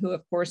veterinarian, who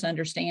of course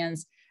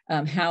understands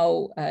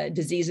how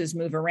diseases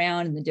move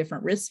around and the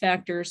different risk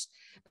factors.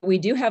 We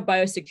do have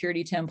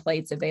biosecurity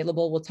templates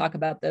available. We'll talk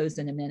about those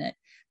in a minute.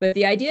 But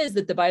the idea is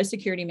that the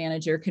biosecurity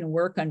manager can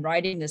work on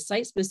writing the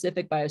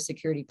site-specific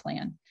biosecurity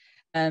plan.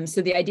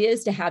 So the idea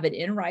is to have it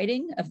in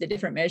writing of the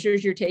different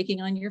measures you're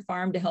taking on your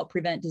farm to help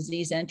prevent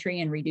disease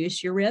entry and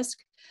reduce your risk,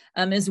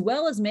 as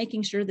well as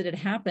making sure that it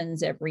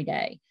happens every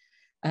day.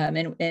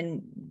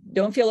 And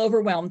don't feel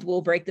overwhelmed.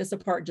 We'll break this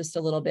apart just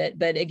a little bit.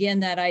 But again,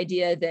 that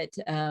idea that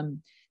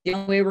the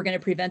only way we're going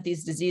to prevent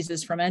these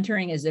diseases from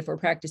entering is if we're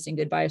practicing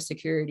good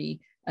biosecurity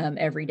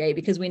every day,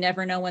 because we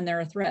never know when they're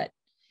a threat.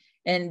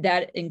 And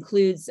that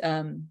includes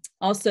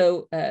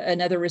also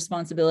another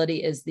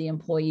responsibility is the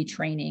employee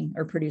training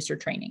or producer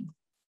training.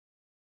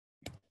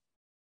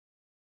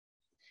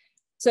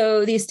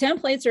 So these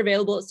templates are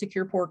available at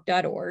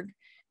securepork.org.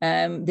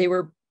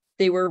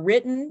 They were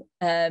written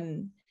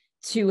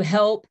to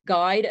help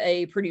guide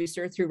a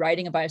producer through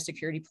writing a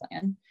biosecurity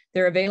plan.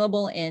 They're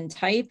available in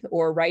type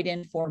or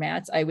write-in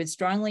formats. I would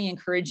strongly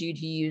encourage you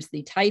to use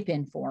the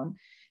type-in form,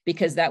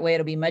 because that way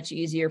it'll be much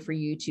easier for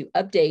you to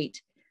update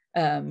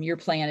your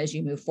plan as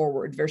you move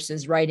forward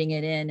versus writing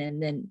it in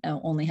and then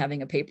only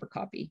having a paper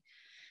copy.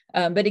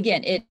 But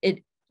again,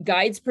 it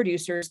guides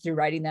producers through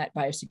writing that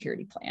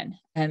biosecurity plan.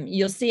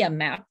 You'll see a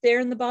map there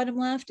in the bottom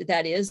left.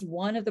 That is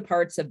one of the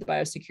parts of the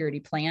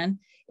biosecurity plan,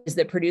 is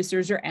that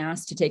producers are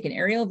asked to take an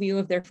aerial view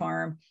of their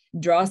farm,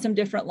 draw some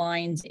different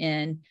lines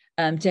in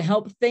to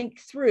help think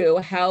through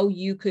how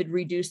you could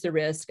reduce the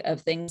risk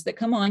of things that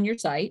come on your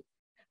site.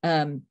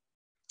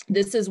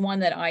 This is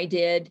one that I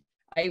did.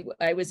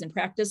 I was in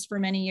practice for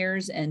many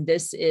years, and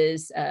this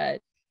is an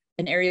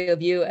aerial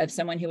view of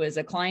someone who was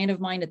a client of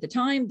mine at the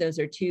time. Those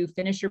are 2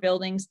 finisher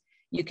buildings.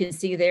 You can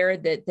see there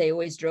that they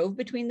always drove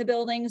between the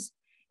buildings,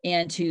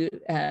 and to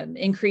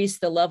increase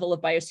the level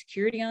of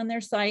biosecurity on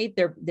their site,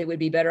 they would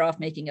be better off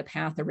making a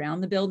path around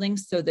the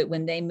buildings so that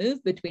when they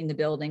move between the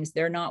buildings,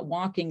 they're not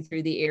walking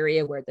through the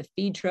area where the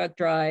feed truck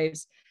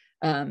drives,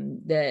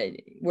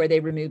 where they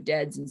remove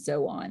deads and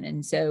so on.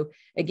 And so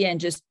again,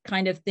 just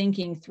kind of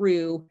thinking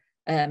through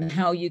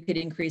how you could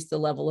increase the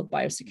level of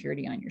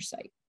biosecurity on your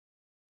site.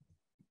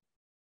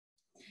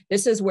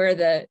 This is where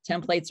the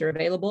templates are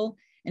available.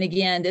 And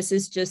again, this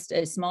is just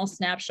a small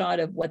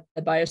snapshot of what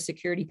the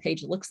biosecurity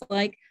page looks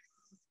like.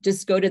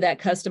 Just go to that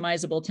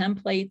customizable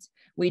template.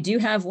 We do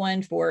have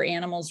one for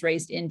animals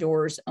raised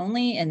indoors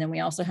only. And then we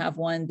also have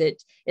one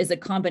that is a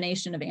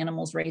combination of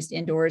animals raised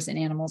indoors and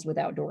animals with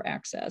outdoor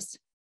access.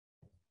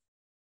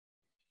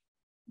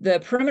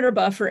 The perimeter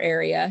buffer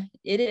area,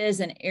 it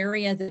is an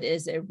area that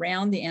is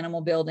around the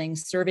animal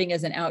buildings, serving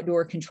as an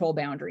outdoor control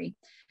boundary.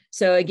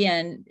 So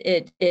again,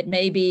 it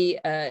may be,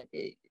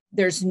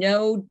 there's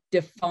no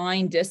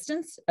defined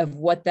distance of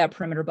what that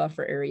perimeter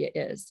buffer area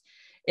is.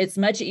 It's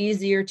much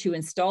easier to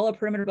install a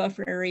perimeter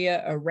buffer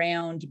area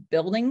around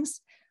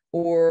buildings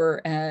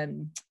or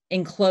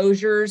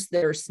enclosures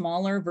that are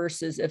smaller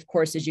versus, of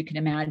course, as you can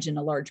imagine,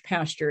 a large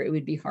pasture. It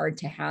would be hard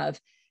to have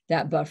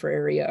that buffer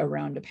area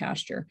around a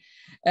pasture.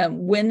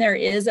 When there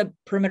is a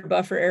perimeter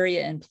buffer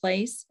area in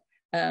place,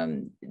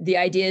 the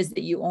idea is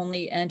that you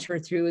only enter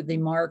through the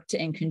marked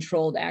and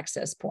controlled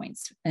access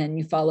points, and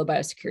you follow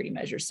biosecurity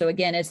measures. So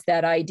again, it's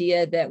that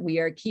idea that we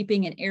are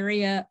keeping an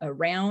area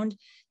around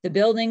the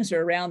buildings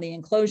or around the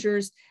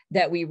enclosures,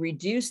 that we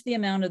reduce the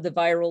amount of the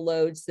viral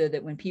load so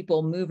that when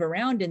people move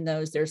around in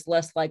those, there's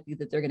less likely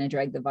that they're going to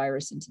drag the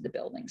virus into the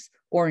buildings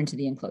or into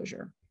the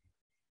enclosure.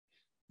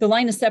 The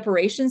line of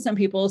separation, some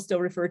people still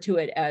refer to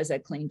it as a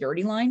clean,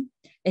 dirty line.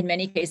 In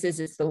many cases,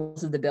 it's the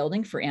walls of the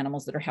building for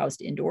animals that are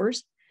housed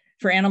indoors.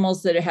 For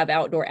animals that have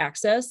outdoor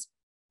access,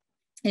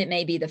 it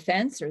may be the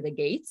fence or the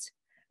gates.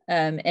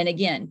 And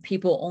again,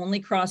 people only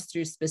cross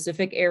through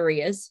specific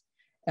areas,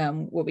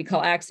 what we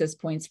call access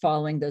points,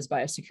 following those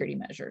biosecurity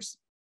measures.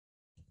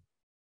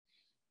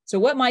 So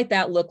what might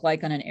that look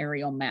like on an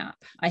aerial map?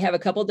 I have a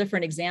couple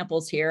different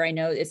examples here. I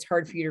know it's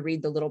hard for you to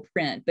read the little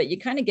print, but you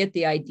kind of get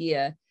the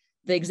idea.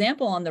 The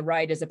example on the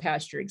right is a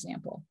pasture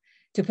example.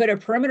 To put a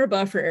perimeter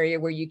buffer area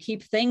where you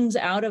keep things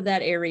out of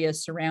that area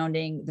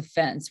surrounding the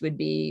fence would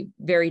be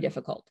very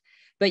difficult.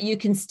 But you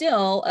can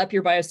still up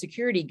your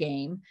biosecurity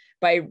game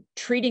by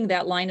treating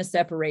that line of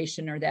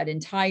separation or that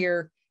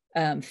entire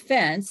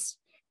fence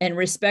and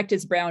respect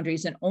its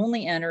boundaries and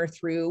only enter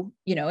through,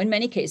 in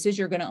many cases,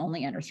 you're going to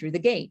only enter through the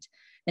gate.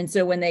 And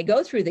so when they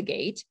go through the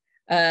gate,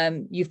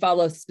 you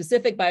follow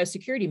specific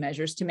biosecurity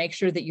measures to make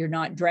sure that you're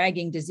not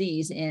dragging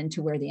disease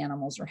into where the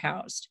animals are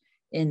housed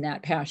in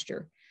that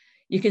pasture.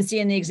 You can see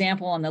in the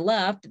example on the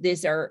left,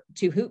 these are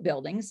 2 hoop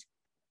buildings.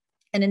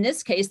 And in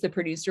this case, the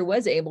producer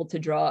was able to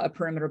draw a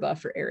perimeter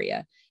buffer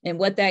area. And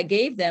what that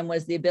gave them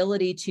was the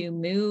ability to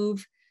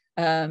move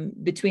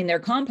between their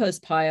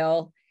compost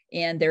pile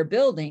and their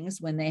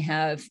buildings when they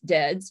have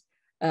deads,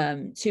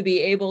 to be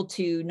able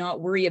to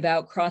not worry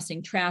about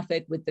crossing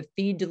traffic with the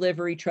feed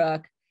delivery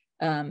truck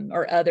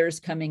or others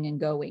coming and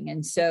going.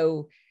 And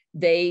so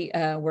they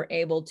were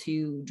able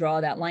to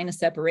draw that line of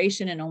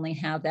separation and only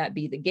have that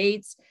be the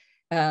gates.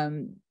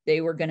 They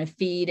were going to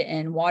feed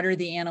and water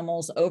the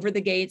animals over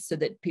the gates so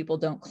that people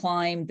don't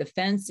climb the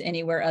fence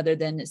anywhere other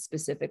than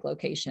specific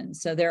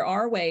locations. So there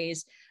are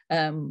ways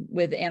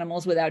with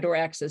animals with outdoor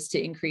access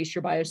to increase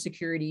your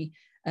biosecurity,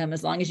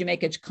 as long as you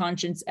make a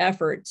conscious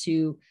effort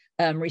to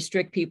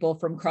restrict people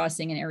from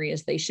crossing in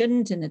areas they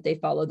shouldn't, and that they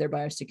follow their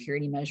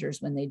biosecurity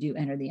measures when they do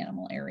enter the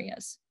animal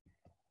areas.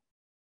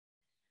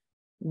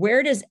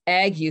 Where does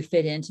AgView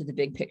fit into the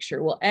big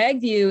picture? Well,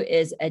 AgView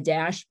is a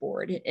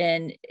dashboard,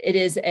 and it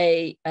is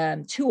a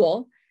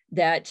tool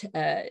that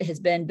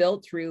has been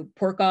built through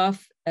pork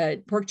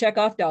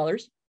checkoff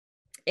dollars,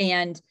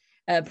 and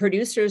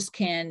producers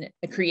can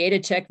create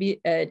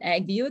an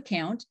AgView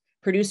account.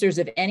 Producers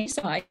of any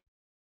size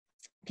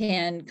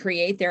can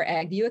create their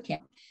AgView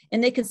account,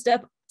 and they can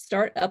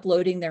start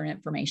uploading their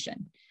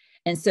information.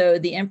 And so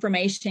the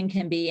information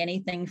can be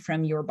anything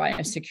from your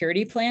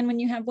biosecurity plan when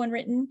you have one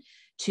written,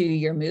 to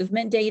your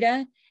movement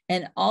data,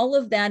 and all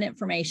of that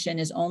information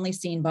is only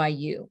seen by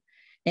you.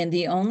 And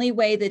the only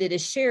way that it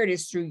is shared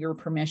is through your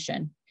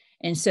permission.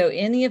 And so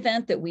in the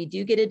event that we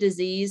do get a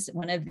disease,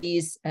 one of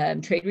these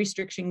trade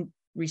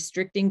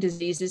restricting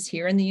diseases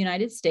here in the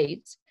United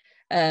States,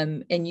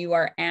 and you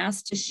are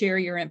asked to share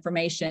your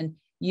information,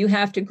 you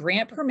have to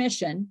grant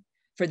permission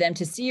for them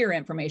to see your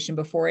information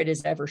before it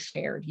is ever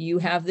shared. You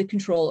have the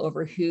control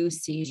over who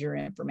sees your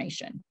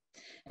information.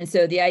 And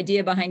so the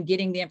idea behind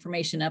getting the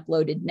information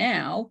uploaded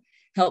now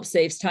helps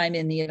saves time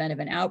in the event of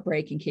an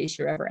outbreak in case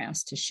you're ever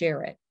asked to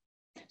share it.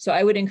 So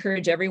I would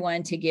encourage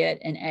everyone to get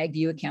an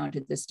AgView account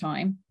at this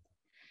time.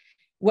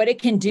 What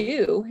it can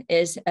do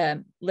is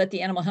let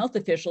the animal health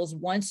officials,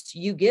 once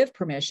you give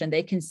permission,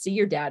 they can see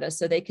your data.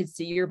 So they can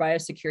see your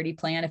biosecurity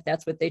plan if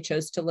that's what they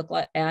chose to look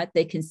at.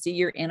 They can see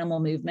your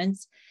animal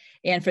movements.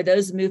 And for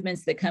those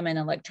movements that come in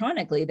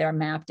electronically, they're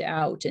mapped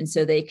out. And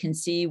so they can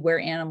see where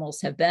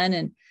animals have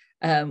been,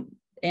 and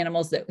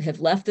animals that have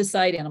left the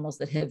site, animals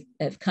that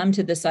have come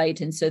to the site.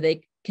 And so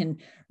they can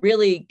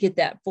really get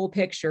that full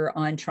picture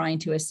on trying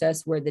to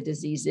assess where the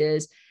disease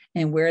is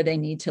and where they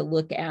need to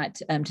look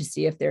at to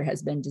see if there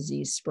has been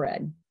disease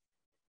spread.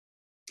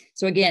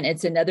 So again,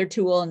 it's another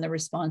tool in the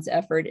response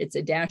effort. It's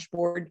a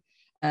dashboard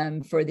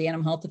for the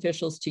animal health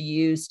officials to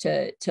use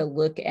to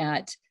look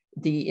at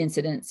the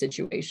incident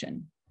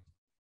situation.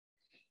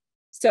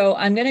 So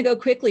I'm going to go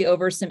quickly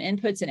over some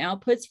inputs and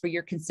outputs for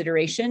your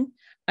consideration.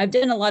 I've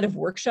done a lot of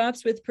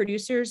workshops with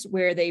producers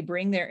where they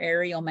bring their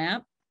aerial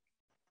map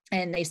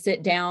and they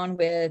sit down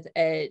with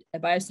a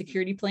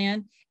biosecurity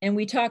plan, and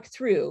we talk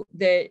through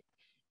that.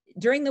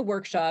 During the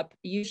workshop,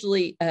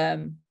 usually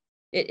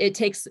it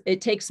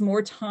takes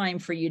more time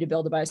for you to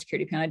build a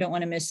biosecurity plan. I don't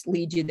want to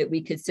mislead you that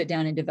we could sit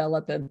down and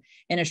develop them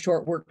in a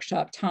short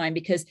workshop time,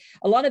 because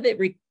a lot of it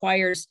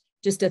requires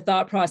just a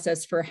thought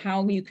process for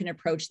how you can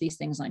approach these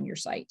things on your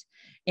site.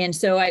 And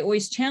so I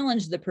always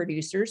challenge the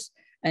producers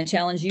and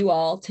challenge you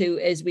all to,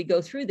 as we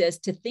go through this,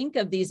 to think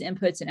of these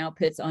inputs and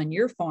outputs on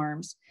your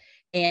farms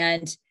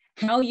and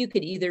how you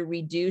could either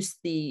reduce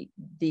the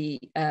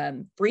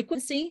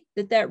frequency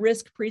that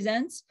risk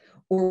presents,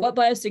 or what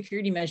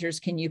biosecurity measures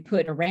can you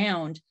put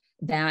around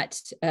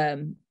that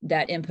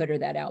input or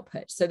that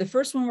output. So the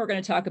first one we're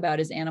going to talk about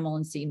is animal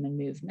and semen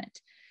movement.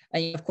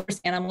 Of course,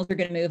 animals are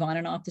going to move on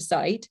and off the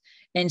site.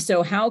 And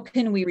so how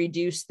can we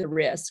reduce the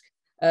risk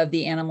of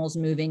the animals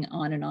moving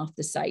on and off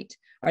the site?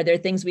 Are there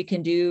things we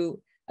can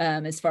do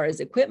as far as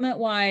equipment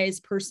wise,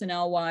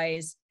 personnel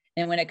wise.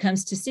 And when it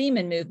comes to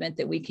semen movement,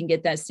 that we can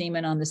get that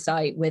semen on the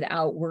site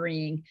without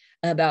worrying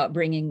about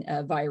bringing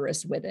a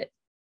virus with it.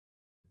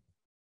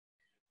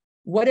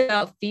 What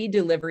about feed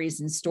deliveries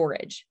and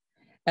storage?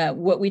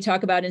 What we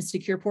talk about in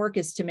secure pork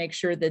is to make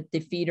sure that the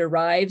feed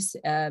arrives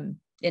in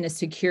a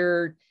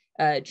secure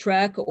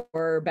truck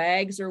or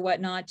bags or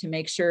whatnot, to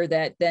make sure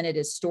that then it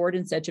is stored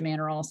in such a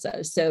manner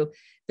also. So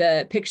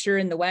the picture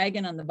in the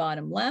wagon on the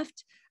bottom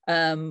left,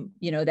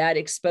 that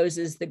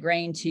exposes the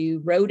grain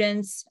to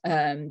rodents,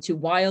 to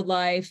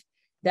wildlife.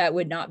 That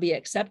would not be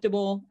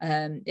acceptable.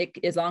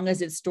 As long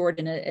as it's stored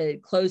in a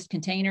closed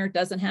container. It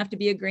doesn't have to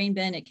be a grain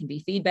bin. It can be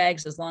feed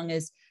bags, as long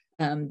as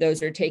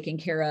those are taken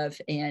care of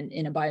and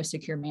in a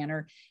biosecure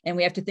manner. And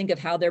we have to think of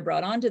how they're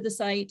brought onto the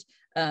site,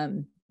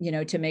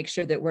 to make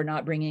sure that we're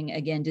not bringing,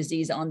 again,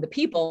 disease on the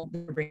people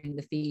that are bringing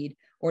the feed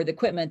or the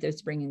equipment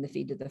that's bringing the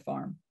feed to the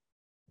farm.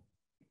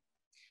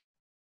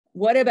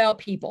 What about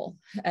people?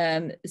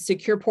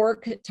 Secure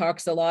pork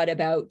talks a lot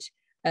about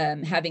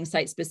having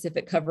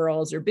site-specific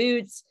coveralls or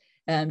boots,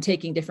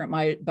 taking different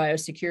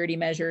biosecurity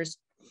measures.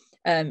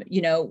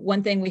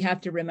 One thing we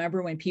have to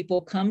remember, when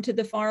people come to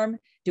the farm,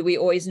 do we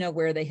always know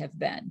where they have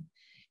been?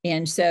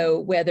 And so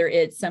whether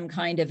it's some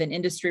kind of an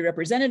industry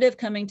representative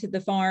coming to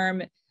the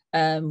farm,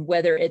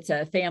 whether it's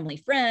a family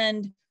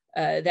friend,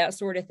 that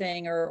sort of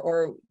thing,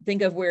 or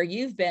think of where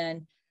you've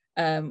been,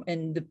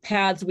 and the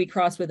paths we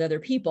cross with other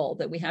people,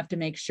 that we have to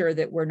make sure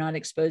that we're not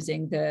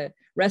exposing the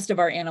rest of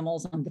our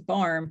animals on the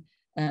farm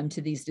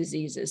to these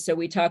diseases. So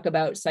we talk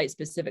about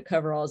site-specific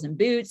coveralls and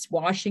boots,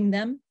 washing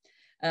them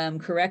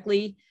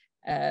correctly,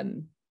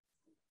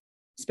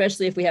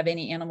 especially if we have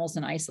any animals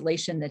in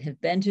isolation that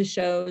have been to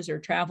shows or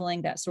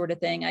traveling, that sort of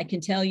thing. I can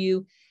tell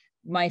you,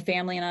 my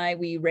family and I,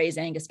 we raise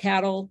Angus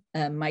cattle.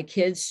 My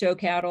kids show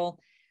cattle.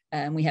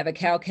 We have a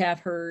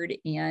cow-calf herd,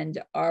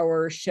 and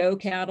our show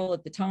cattle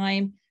at the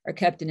time are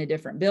kept in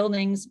different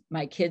buildings.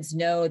 My kids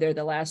know they're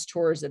the last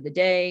chores of the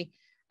day.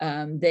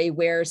 They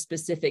wear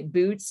specific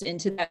boots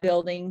into that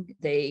building.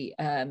 They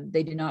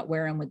do not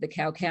wear them with the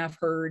cow-calf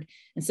herd.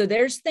 And so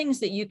there's things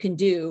that you can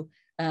do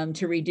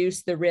to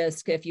reduce the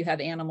risk if you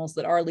have animals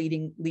that are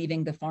leaving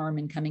the farm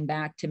and coming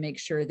back, to make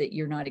sure that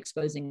you're not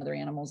exposing other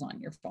animals on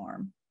your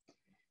farm.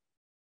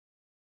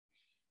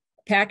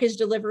 Package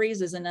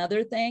deliveries is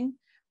another thing.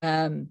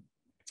 Do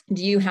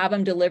you have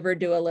them delivered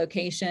to a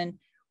location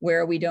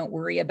where we don't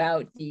worry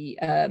about the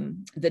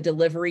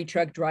delivery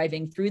truck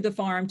driving through the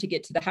farm to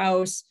get to the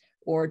house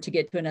or to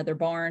get to another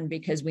barn?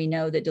 Because we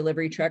know that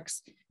delivery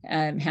trucks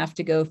have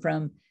to go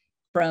from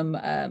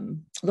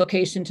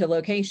location to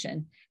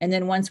location. And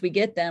then once we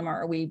get them,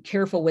 are we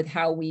careful with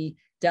how we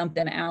dump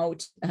them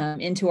out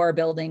into our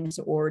buildings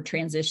or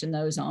transition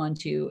those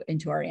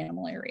into our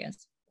animal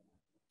areas?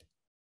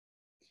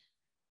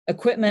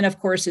 Equipment, of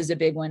course, is a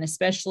big one,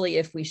 especially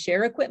if we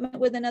share equipment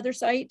with another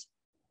site.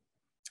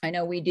 I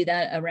know we do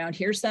that around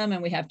here some,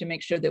 and we have to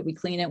make sure that we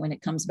clean it when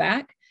it comes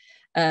back.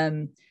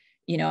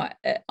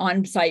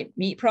 On-site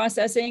meat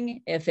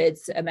processing, if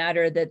it's a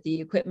matter that the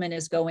equipment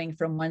is going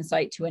from one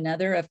site to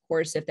another, of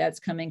course, if that's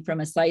coming from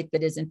a site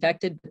that is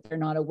infected, but they're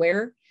not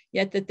aware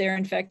yet that they're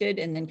infected,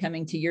 and then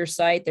coming to your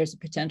site, there's a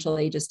potential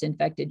they just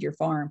infected your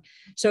farm.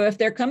 So if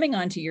they're coming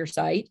onto your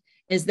site,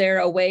 is there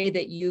a way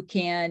that you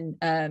can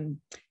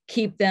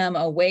keep them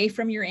away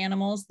from your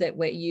animals, that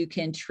way you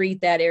can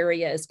treat that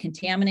area as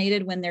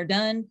contaminated when they're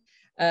done,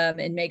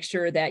 and make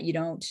sure that you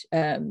don't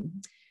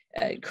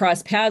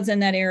cross paths in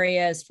that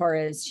area as far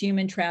as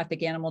human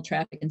traffic, animal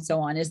traffic, and so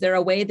on? Is there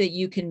a way that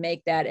you can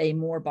make that a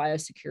more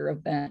biosecure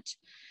event?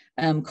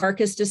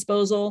 Carcass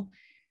disposal,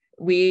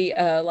 we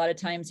a lot of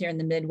times here in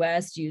the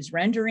Midwest use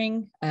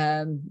rendering.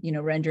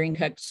 Rendering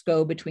trucks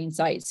go between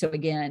sites. So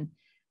again,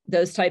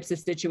 those types of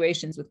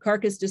situations with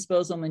carcass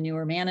disposal,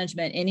 manure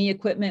management, any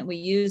equipment we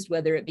use,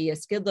 whether it be a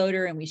skid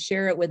loader and we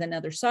share it with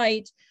another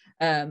site,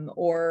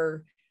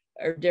 or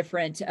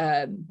different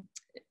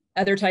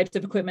other types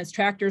of equipments,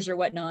 tractors or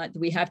whatnot,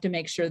 we have to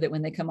make sure that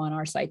when they come on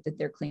our site that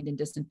they're cleaned and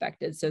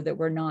disinfected, so that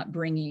we're not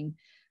bringing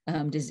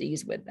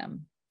disease with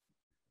them.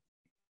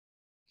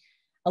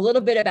 A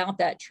little bit about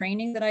that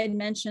training that I had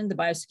mentioned, the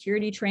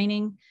biosecurity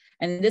training.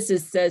 And this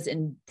says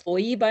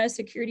employee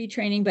biosecurity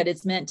training, but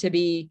it's meant to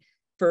be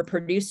for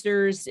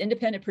producers,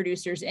 independent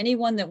producers,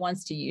 anyone that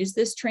wants to use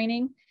this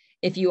training.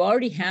 If you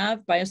already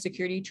have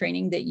biosecurity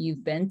training that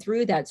you've been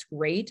through, that's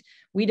great.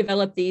 We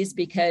developed these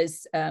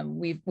because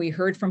we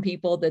heard from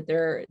people that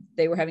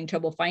they were having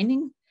trouble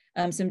finding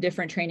some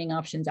different training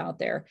options out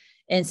there.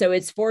 And so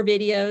it's 4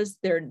 videos.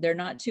 They're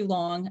not too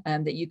long,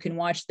 that you can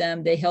watch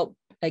them. They help,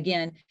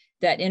 again,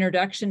 that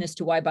introduction as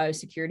to why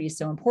biosecurity is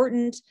so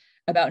important,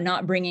 about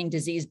not bringing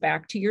disease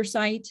back to your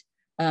site,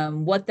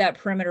 what that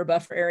perimeter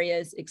buffer area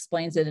is,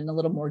 explains it in a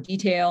little more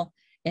detail,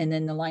 and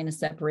then the line of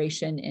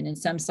separation. And in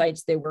some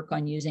sites, they work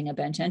on using a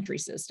bench entry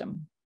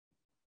system.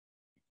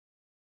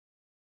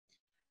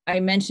 I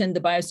mentioned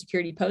the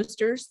biosecurity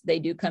posters. They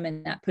do come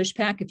in that push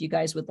pack. If you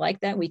guys would like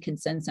that, we can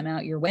send some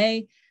out your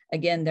way.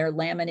 Again, they're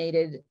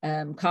laminated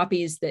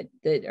copies that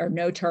are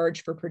no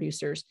charge for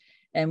producers.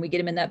 and we get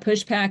them in that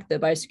push pack. The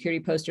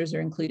biosecurity posters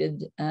are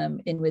included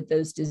in with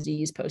those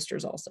disease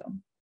posters also.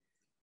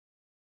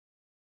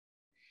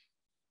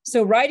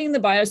 So writing the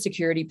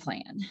biosecurity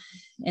plan.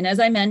 And as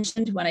I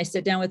mentioned, when I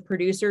sit down with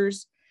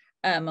producers,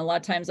 a lot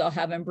of times I'll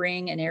have them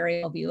bring an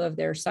aerial view of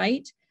their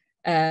site.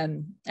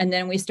 And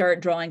then we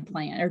start drawing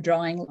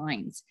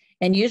lines.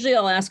 And usually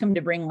I'll ask them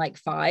to bring like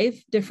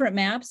 5 different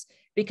maps,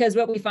 because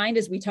what we find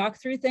is we talk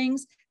through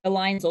things, the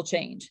lines will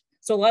change.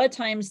 So a lot of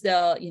times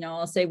they'll,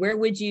 I'll say, where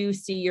would you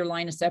see your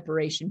line of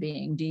separation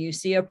being? Do you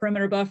see a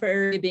perimeter buffer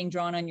area being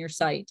drawn on your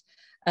site?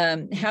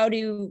 How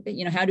do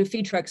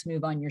feed trucks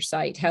move on your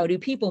site? How do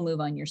people move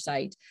on your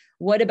site?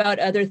 What about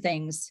other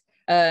things?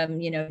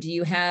 Do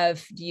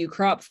you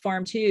crop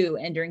farm too?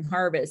 And during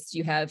harvest,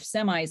 you have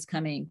semis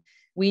coming.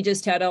 We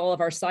just had all of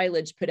our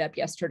silage put up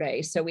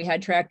yesterday. So we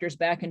had tractors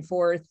back and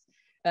forth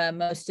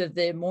most of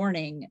the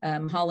morning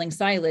hauling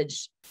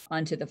silage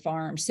onto the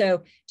farm.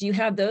 So do you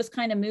have those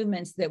kind of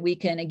movements that we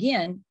can,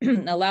 again,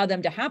 allow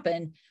them to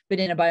happen, but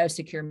in a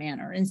biosecure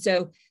manner? And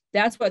so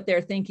that's what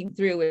they're thinking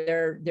through.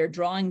 They're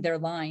drawing their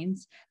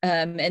lines.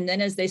 And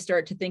then as they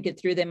start to think it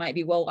through, they might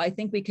be, well, I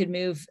think we could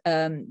move,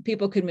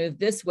 people could move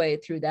this way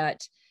through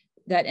that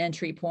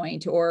entry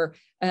point, or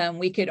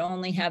we could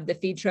only have the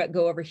feed truck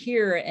go over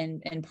here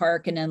and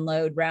park and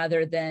unload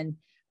rather than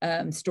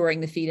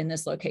storing the feed in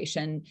this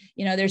location.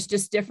 There's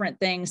just different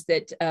things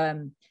that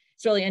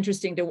it's really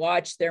interesting to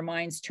watch their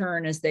minds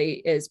turn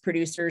as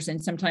producers,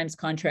 and sometimes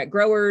contract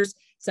growers,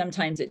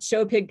 sometimes it's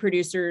show pig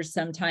producers,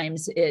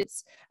 sometimes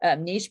it's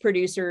niche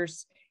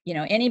producers.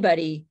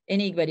 Anybody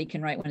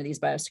can write one of these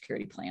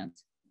biosecurity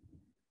plans.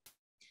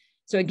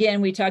 So again,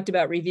 we talked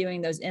about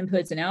reviewing those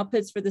inputs and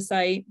outputs for the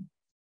site.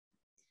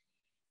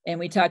 And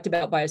we talked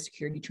about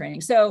biosecurity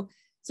training. So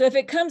if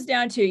it comes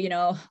down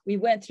to, we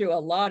went through a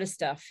lot of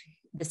stuff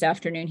this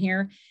afternoon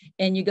here,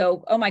 and you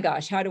go, oh my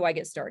gosh, how do I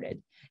get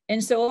started?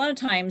 And so a lot of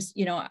times,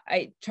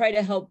 I try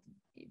to help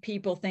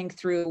people think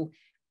through,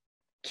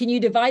 can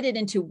you divide it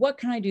into what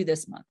can I do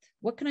this month?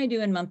 What can I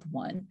do in month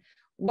 1?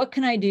 What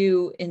can I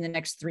do in the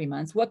next 3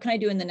 months? What can I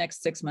do in the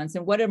next 6 months?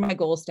 And what are my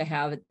goals to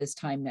have at this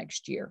time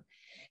next year?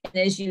 And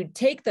as you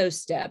take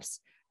those steps,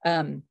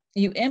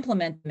 you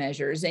implement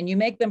measures and you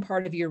make them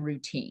part of your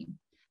routine.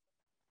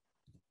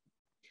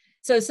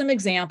 So some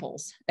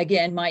examples,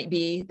 again, might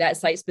be that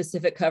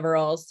site-specific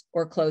coveralls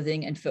or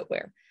clothing and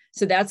footwear.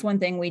 So that's one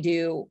thing we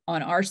do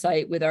on our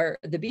site with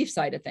the beef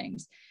side of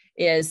things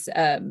is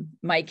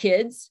my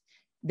kids,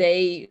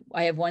 I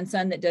have one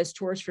son that does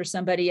chores for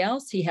somebody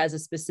else. He has a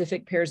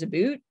specific pairs of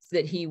boots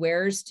that he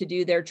wears to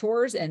do their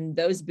chores, and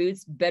those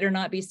boots better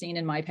not be seen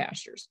in my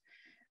pastures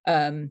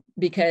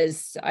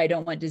because I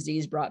don't want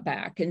disease brought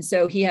back. And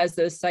so he has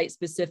those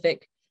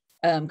site-specific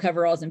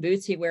coveralls and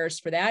boots he wears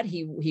for that.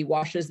 He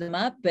washes them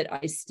up, but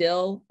they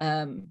still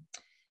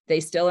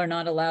are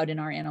not allowed in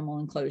our animal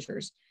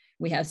enclosures.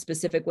 We have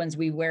specific ones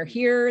we wear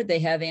here. They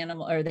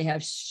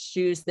have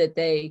shoes that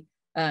they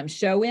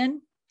show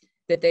in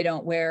that they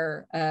don't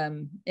wear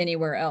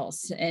anywhere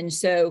else. And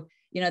so,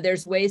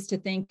 there's ways to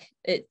think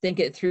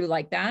it through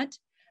like that.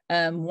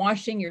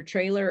 Washing your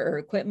trailer or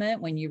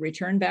equipment when you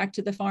return back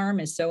to the farm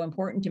is so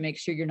important to make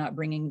sure you're not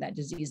bringing that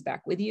disease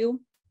back with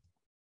you.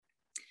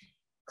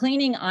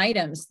 Cleaning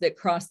items that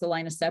cross the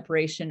line of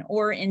separation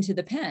or into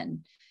the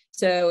pen.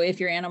 So if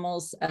your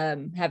animals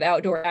have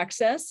outdoor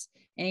access,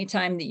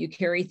 anytime that you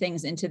carry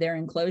things into their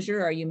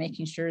enclosure, are you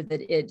making sure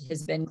that it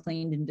has been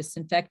cleaned and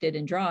disinfected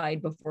and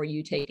dried before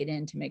you take it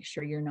in to make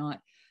sure you're not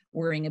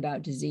worrying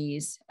about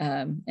disease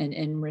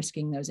and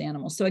risking those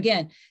animals? So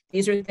again,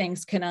 these are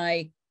things, can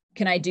I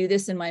do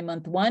this in my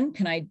month 1?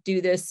 Can I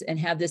do this and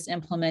have this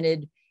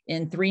implemented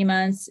in 3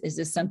 months? Is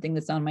this something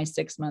that's on my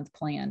 6-month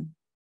plan?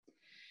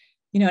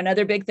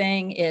 Another big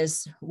thing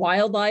is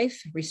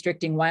wildlife,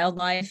 restricting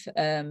wildlife.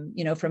 From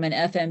an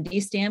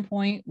FMD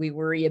standpoint, we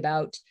worry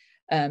about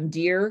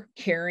deer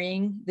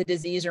carrying the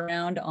disease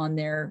around on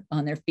their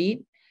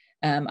feet.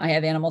 I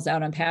have animals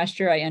out on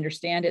pasture. I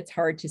understand it's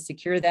hard to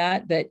secure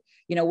that, but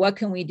what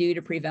can we do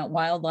to prevent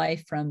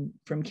wildlife from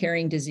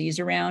carrying disease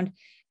around,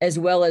 as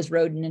well as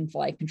rodent and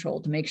fly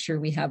control, to make sure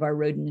we have our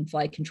rodent and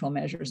fly control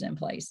measures in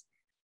place.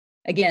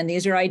 Again,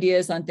 these are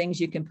ideas on things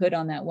you can put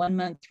on that 1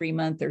 month, 3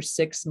 month, or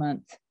 6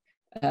 month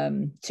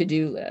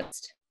to-do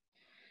list.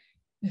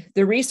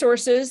 The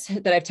resources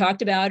that I've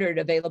talked about are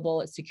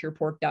available at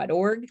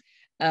securepork.org.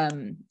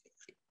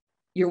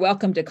 You're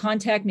welcome to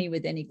contact me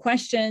with any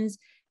questions.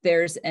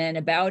 There's an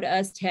About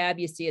Us tab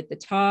you see at the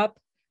top.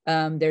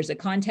 There's a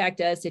Contact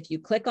Us. If you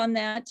click on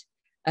that,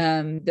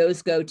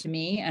 those go to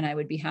me, and I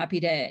would be happy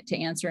to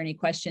answer any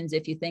questions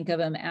if you think of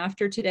them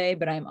after today.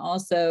 But I'm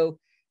also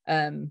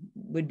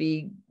it'd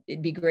be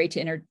great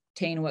to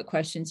entertain what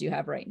questions you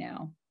have right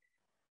now.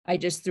 I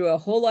just threw a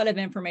whole lot of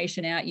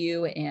information at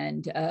you,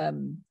 and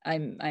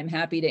I'm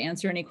happy to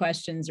answer any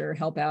questions or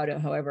help out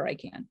however I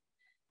can.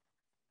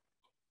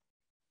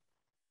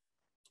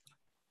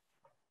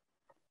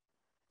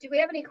 Do we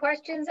have any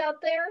questions out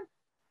there?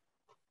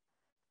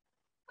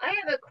 I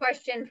have a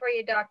question for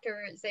you,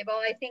 Dr. Zaabel.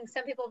 I think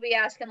some people will be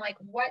asking, like,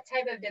 what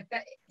type of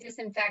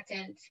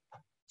disinfectant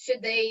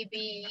should they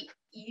be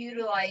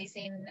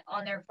utilizing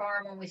on their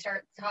farm when we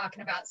start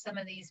talking about some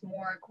of these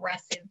more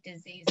aggressive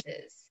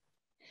diseases?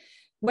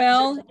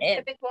 Well,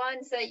 specific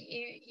ones that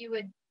you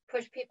would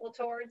push people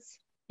towards?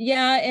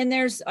 Yeah, and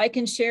I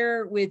can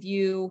share with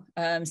you,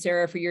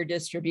 Sarah, for your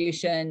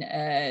distribution,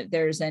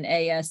 there's an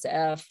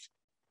ASF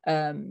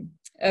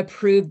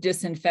approved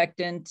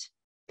disinfectant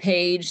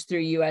page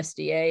through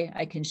USDA.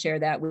 I can share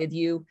that with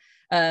you.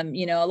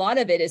 You know, a lot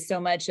of it is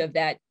so much of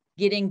that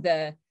getting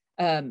the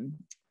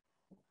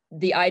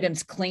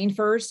items clean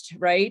first,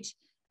 right?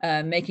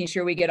 Making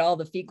sure we get all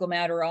the fecal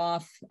matter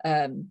off,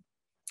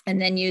 and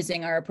then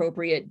using our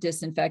appropriate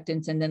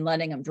disinfectants and then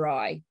letting them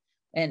dry.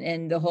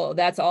 And the whole,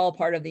 that's all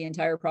part of the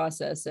entire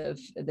process of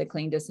the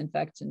clean,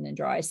 disinfect, and then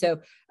dry. So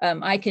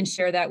I can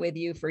share that with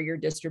you for your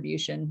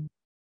distribution.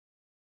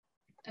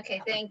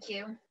 Okay, thank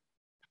you.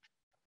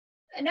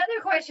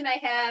 Another question I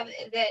have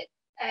that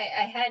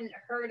I hadn't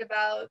heard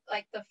about,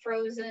 like the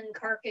frozen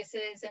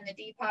carcasses and the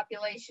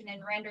depopulation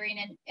and rendering.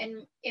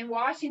 And in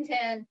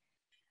Washington,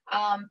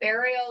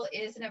 burial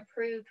is an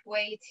approved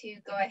way to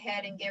go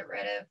ahead and get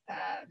rid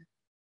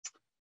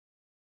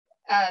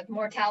of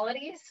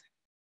mortalities.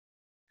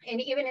 And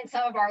even in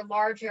some of our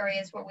large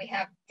areas where we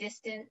have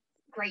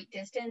great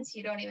distance,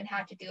 you don't even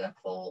have to do a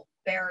full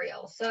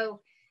burial.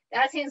 So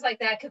that seems like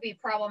that could be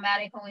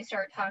problematic when we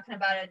start talking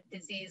about a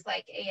disease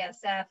like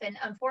ASF. And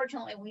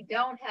unfortunately, we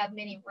don't have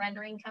many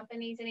rendering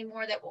companies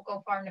anymore that will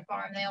go farm to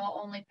farm. They'll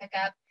only pick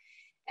up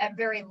at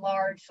very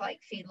large,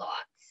 like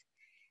feedlots.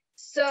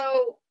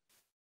 So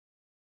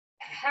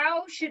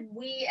how should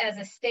we as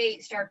a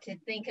state start to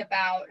think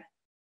about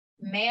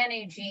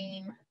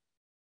managing?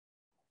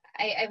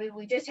 I mean,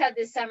 we just had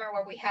this summer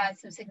where we had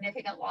some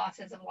significant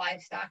losses of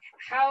livestock.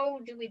 How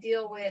do we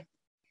deal with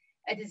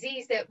a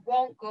disease that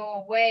won't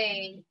go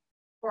away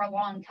for a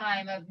long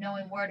time, of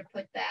knowing where to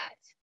put that?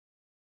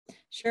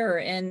 Sure,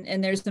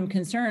 and there's some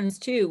concerns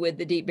too with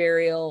the deep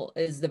burial.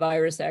 Is the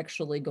virus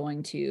actually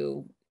going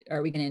to,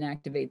 are we going to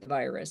inactivate the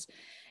virus?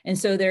 And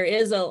so there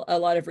is a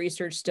lot of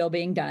research still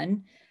being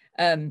done.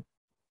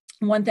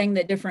 One thing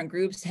that different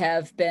groups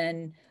have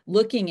been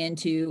looking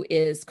into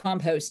is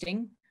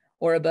composting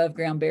or above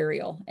ground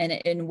burial.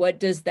 And what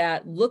does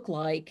that look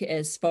like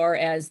as far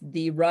as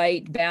the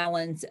right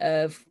balance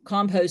of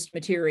compost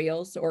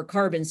materials or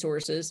carbon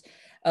sources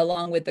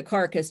along with the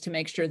carcass to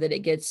make sure that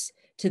it gets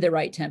to the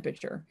right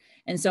temperature.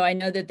 And so I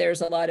know that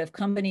there's a lot of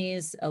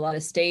companies, a lot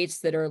of states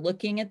that are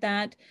looking at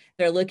that.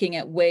 They're looking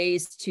at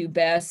ways to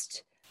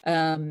best,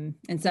 in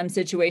some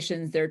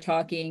situations, they're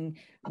talking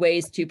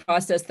ways to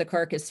process the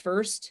carcass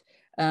first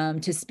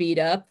to speed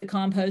up the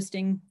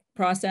composting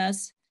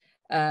process.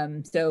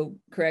 So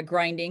correct,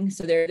 grinding.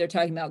 So they're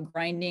talking about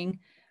grinding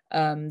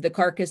the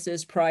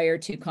carcasses prior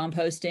to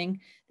composting.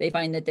 They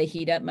find that they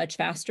heat up much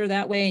faster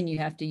that way, and you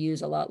have to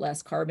use a lot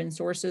less carbon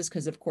sources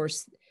because, of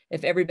course,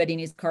 if everybody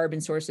needs carbon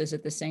sources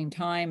at the same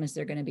time, is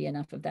there going to be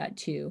enough of that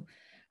too?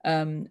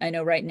 I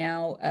know right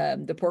now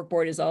the Pork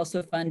Board is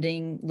also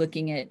funding,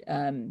 looking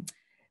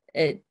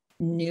at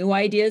new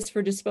ideas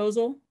for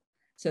disposal.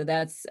 So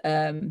that's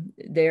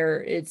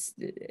it's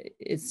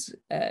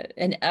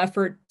an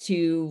effort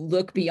to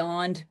look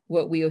beyond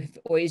what we have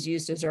always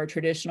used as our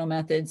traditional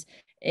methods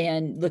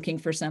and looking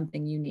for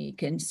something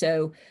unique. And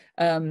so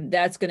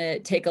that's going to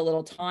take a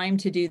little time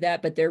to do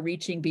that, but they're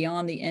reaching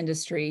beyond the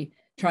industry,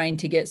 trying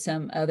to get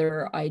some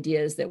other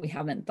ideas that we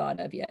haven't thought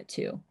of yet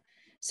too.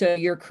 So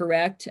you're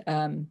correct.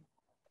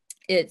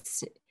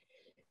 It's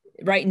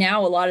right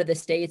now, a lot of the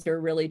states are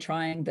really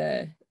trying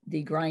the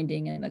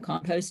grinding and the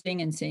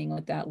composting and seeing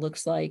what that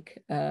looks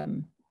like.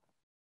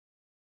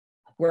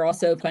 We're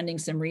also funding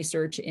some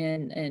research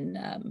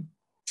in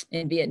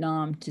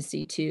Vietnam to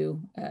see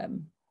too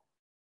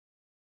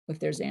if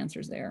there's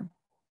answers there.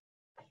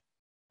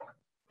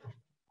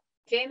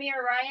 Jamie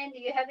or Ryan, do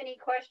you have any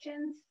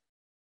questions?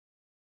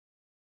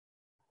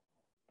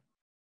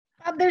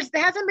 There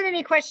hasn't been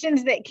any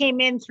questions that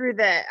came in through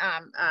the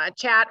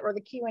chat or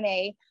the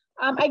Q&A.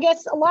 I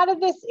guess a lot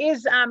of this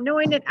is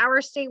knowing that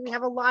our state, we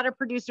have a lot of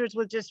producers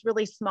with just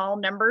really small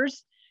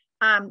numbers.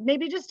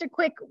 Maybe just a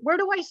quick, where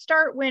do I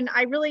start when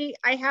I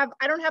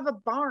don't have a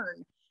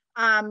barn,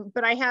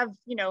 but I have,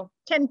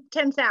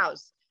 10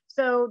 sows.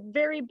 So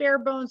very bare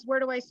bones, where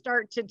do I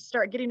start to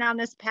start getting on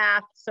this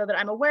path so that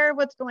I'm aware of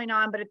what's going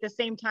on, but at the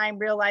same time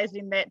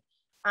realizing that,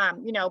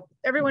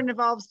 everyone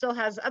involved still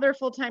has other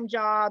full-time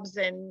jobs,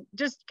 and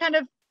just kind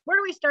of, where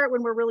do we start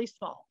when we're really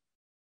small?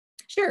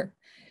 Sure.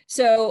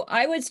 So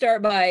I would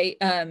start by,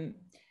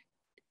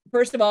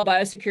 first of all,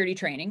 biosecurity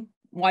training,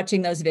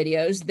 watching those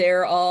videos.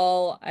 They're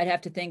all, I'd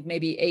have to think,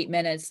 maybe 8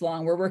 minutes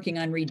long. We're working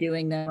on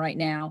redoing them right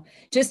now,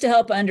 just to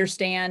help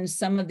understand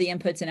some of the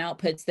inputs and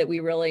outputs that we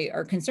really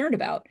are concerned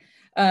about.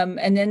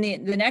 And then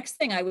the next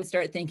thing I would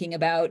start thinking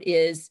about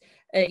is,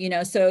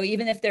 so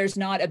even if there's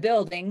not a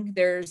building,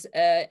 there's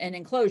an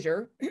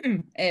enclosure,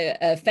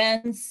 a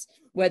fence,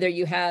 whether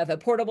you have a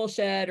portable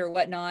shed or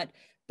whatnot.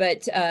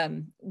 But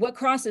what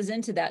crosses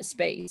into that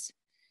space?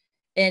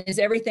 And is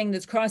everything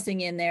that's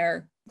crossing in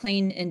there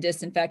clean and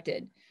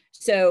disinfected?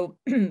 So,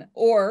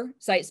 or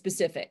site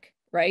specific,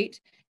 right?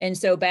 And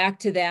so back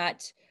to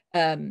that,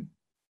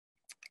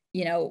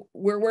 you know,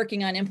 we're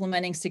working on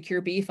implementing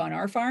secure beef on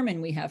our farm,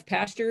 and we have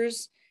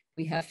pastures,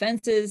 we have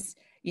fences,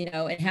 you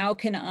know, and how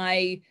can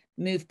I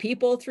move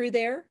people through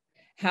there?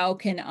 How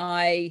can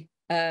I,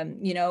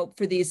 you know,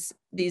 for these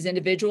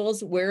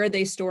individuals, where are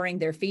they storing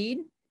their feed?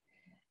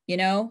 You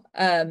know,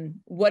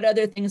 what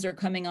other things are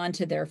coming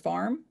onto their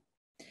farm?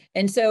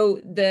 And so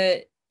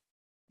the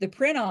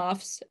print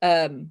offs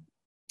of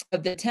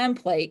the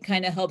template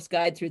kind of helps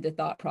guide through the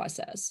thought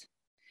process.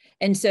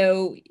 And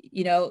so,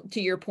 you know,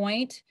 to your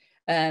point,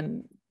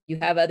 you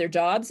have other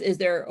jobs. Is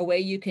there a way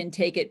you can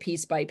take it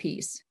piece by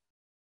piece?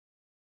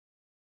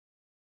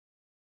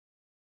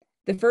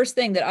 The first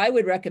thing that I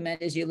would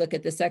recommend is you look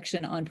at the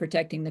section on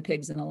protecting the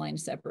pigs in the line of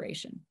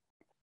separation.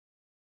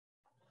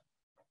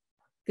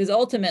 Because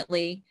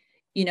ultimately,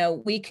 you know,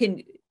 we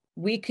could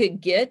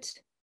get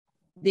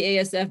the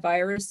ASF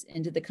virus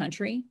into the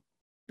country,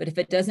 but if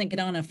it doesn't get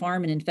on a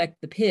farm and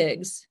infect the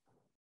pigs,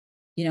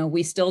 you know,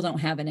 we still don't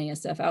have an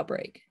ASF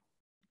outbreak.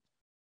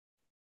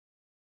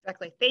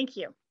 Exactly. Thank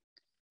you.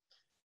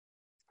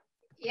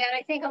 Yeah, and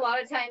I think a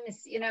lot of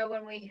times, you know,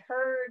 when we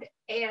heard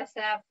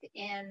ASF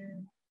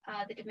in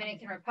the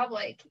Dominican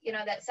Republic, you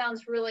know, that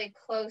sounds really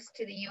close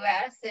to the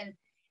US. And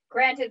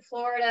granted,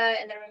 Florida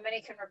and the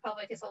Dominican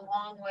Republic is a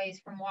long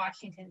ways from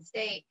Washington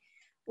State.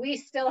 We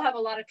still have a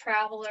lot of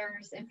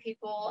travelers and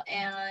people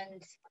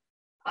and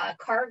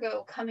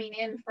cargo coming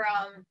in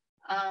from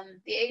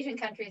the Asian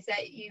countries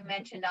that you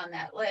mentioned on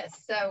that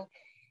list. So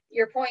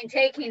your point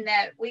taking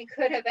that we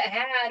could have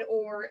had,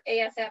 or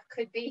ASF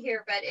could be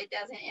here, but it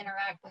doesn't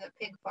interact with a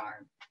pig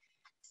farm.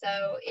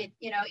 So it,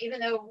 you know, even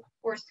though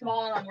we're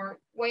small and we're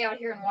way out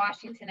here in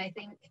Washington, I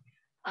think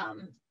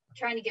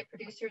trying to get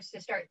producers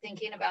to start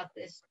thinking about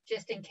this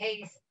just in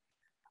case,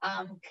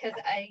 because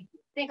I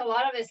think a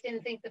lot of us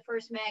didn't think the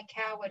first mad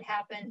cow would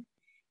happen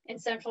in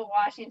central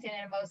Washington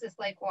and Moses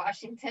Lake,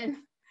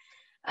 Washington.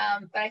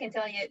 But I can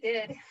tell you it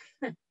did.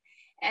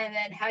 And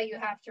then how you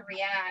have to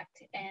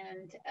react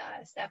and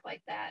stuff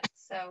like that.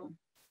 So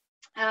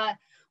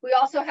we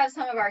also have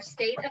some of our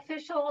state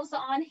officials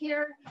on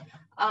here.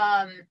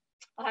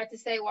 I'll have to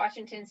say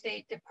Washington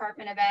State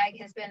Department of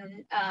Ag has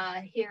been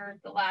here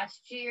the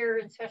last year,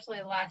 especially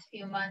the last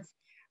few months,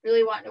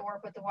 really wanting to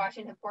work with the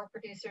Washington pork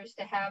producers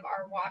to have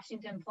our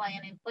Washington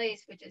plan in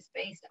place, which is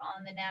based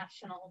on the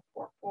National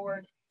Pork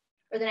Board,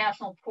 or the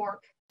National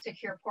Pork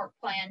Secure Pork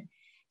Plan.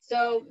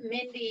 So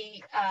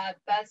Mindy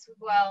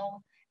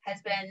Buswell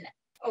has been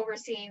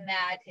overseeing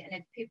that, and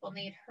if people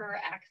need her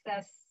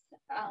access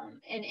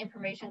and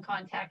information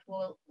contact,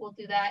 we'll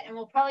do that. And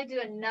we'll probably do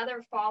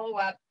another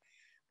follow-up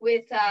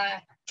with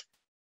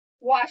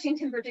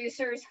Washington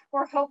producers.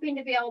 We're hoping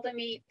to be able to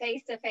meet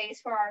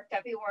face-to-face for our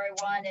February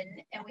 1,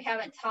 and we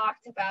haven't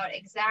talked about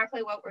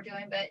exactly what we're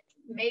doing, but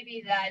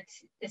maybe that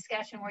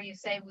discussion where you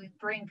say we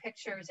bring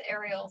pictures,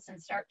 aerials,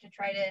 and start to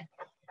try to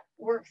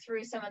work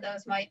through some of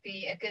those might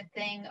be a good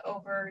thing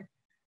over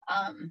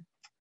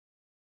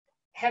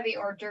heavy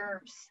hors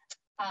d'oeuvres.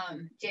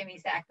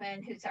 Jamie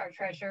Zachman, who's our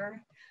treasurer.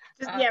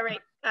 Yeah, right.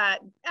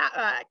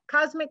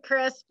 Cosmic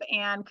Crisp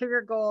and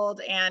Cougar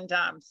Gold and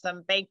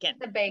some bacon.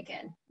 The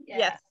bacon. Yeah.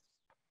 Yes.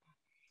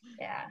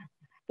 Yeah.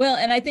 Well,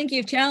 and I think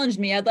you've challenged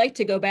me. I'd like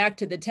to go back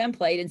to the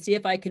template and see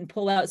if I can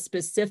pull out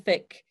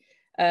specific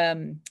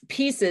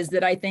pieces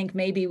that I think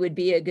maybe would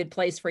be a good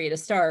place for you to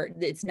start.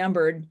 It's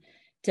numbered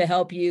to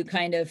help you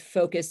kind of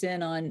focus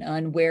in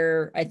on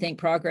where I think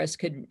progress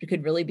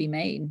could really be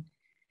made.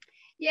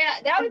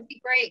 Yeah, that would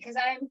be great, because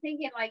I'm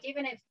thinking, like,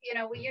 even if, you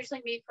know, we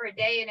usually meet for a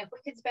day, and if we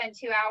could spend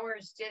 2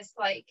 hours just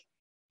like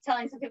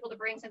telling some people to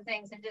bring some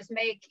things and just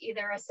make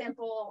either a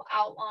simple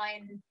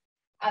outline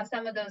of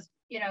some of those,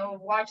 you know,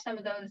 watch some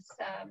of those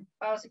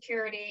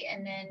biosecurity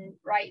and then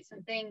write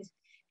some things,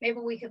 maybe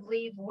we could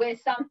leave with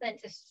something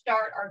to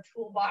start our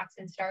toolbox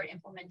and start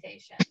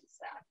implementation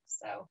stuff.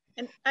 So,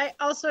 and I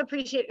also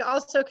appreciate,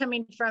 also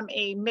coming from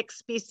a mixed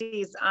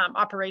species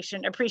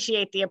operation,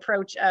 appreciate the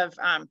approach of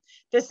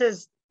this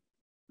is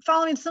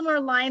following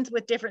similar lines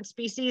with different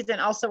species, and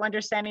also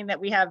understanding that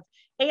we have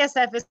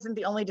ASF isn't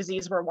the only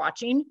disease we're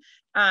watching,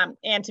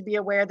 and to be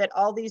aware that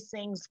all these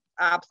things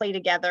play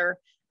together.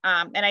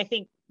 And I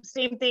think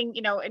same thing,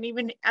 you know, and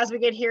even as we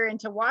get here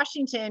into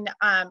Washington,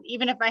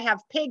 even if I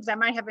have pigs, I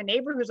might have a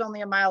neighbor who's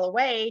only a mile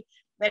away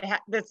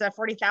that's a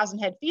 40,000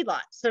 head feedlot.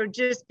 So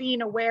just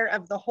being aware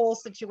of the whole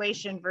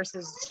situation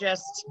versus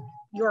just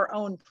your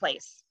own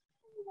place.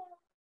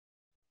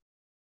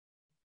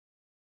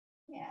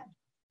 Yeah.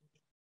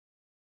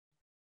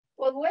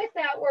 Well, with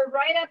that, we're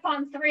right up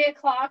on 3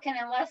 o'clock, and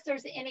unless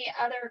there's any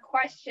other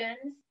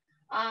questions,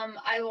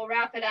 I will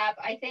wrap it up.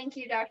 I thank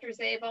you, Dr.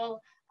 Zaabel.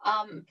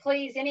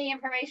 Please, any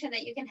information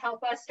that you can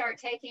help us start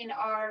taking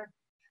I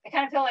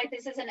kind of feel like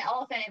this is an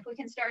elephant. If we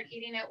can start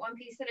eating it one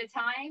piece at a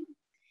time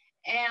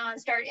and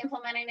start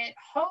implementing it,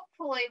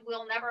 hopefully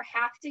we'll never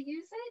have to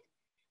use it.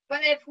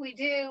 But if we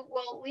do,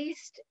 we'll at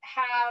least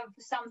have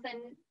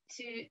something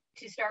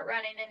to start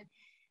running.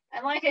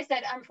 And like I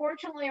said,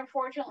 unfortunately or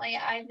fortunately,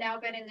 I've now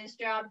been in this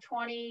job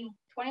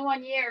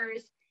 21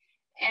 years,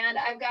 and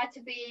I've got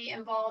to be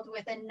involved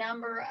with a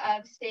number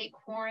of state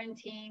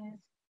quarantines.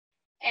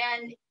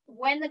 And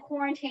when the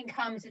quarantine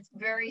comes, it's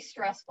very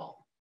stressful.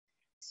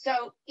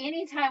 So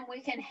anytime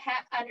we can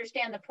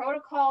understand the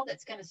protocol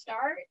that's going to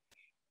start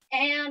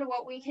and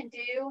what we can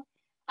do,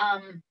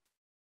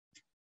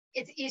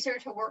 it's easier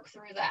to work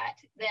through that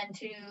than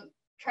to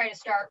try to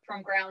start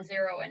from ground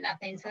zero and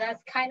nothing. So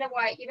that's kind of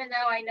why, even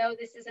though I know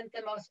this isn't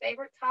the most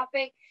favorite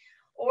topic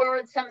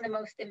or some of the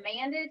most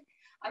demanded,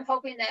 I'm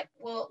hoping that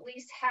we'll at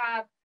least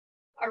have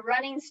a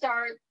running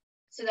start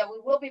so that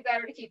we will be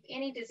better to keep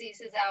any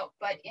diseases out.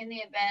 But in the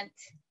event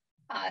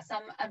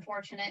some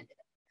unfortunate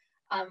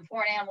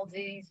foreign animal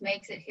disease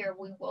makes it here,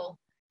 we will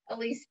at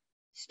least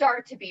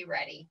start to be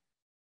ready.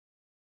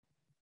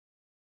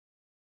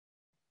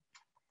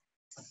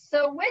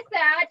 So with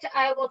that,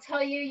 I will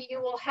tell you,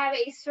 you will have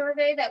a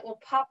survey that will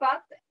pop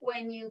up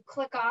when you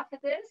click off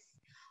of this.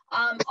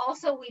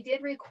 Also, we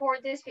did record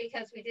this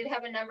because we did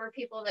have a number of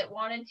people that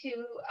wanted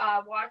to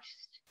watch,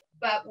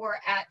 but were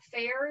at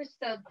fairs.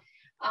 So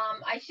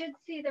I should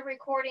see the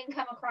recording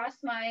come across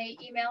my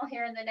email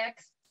here in the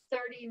next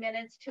 30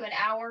 minutes to an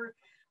hour.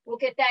 We'll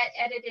get that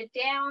edited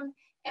down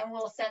and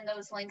we'll send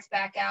those links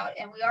back out.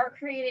 And we are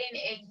creating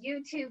a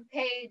YouTube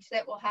page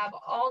that will have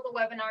all the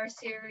webinar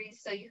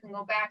series. So you can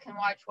go back and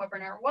watch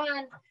webinar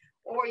 1,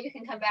 or you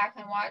can come back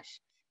and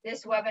watch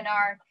this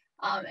webinar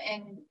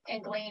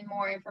and glean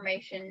more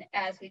information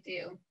as we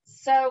do.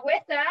 So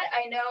with that,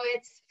 I know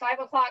it's 5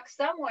 o'clock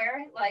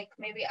somewhere, like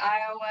maybe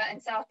Iowa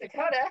and South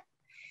Dakota,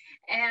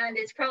 and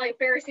it's probably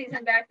fair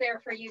season back there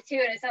for you too.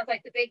 And it sounds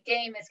like the big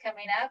game is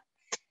coming up.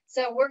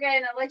 So we're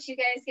going to let you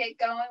guys get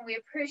going. We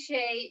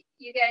appreciate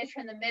you guys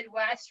from the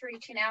Midwest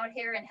reaching out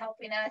here and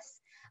helping us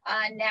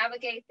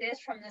navigate this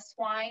from the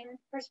swine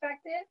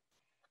perspective.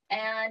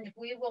 And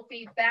we will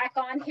be back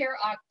on here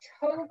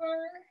October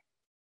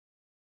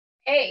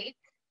 8th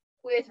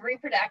with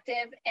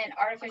reproductive and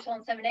artificial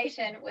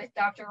insemination with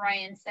Dr.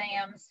 Ryan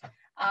Sams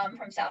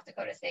from South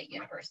Dakota State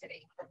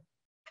University.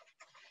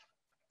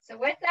 So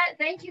with that,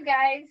 thank you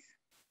guys.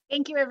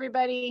 Thank you,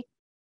 everybody.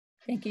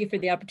 Thank you for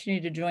the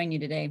opportunity to join you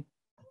today.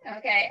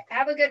 Okay,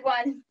 have a good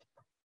one.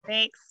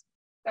 Thanks.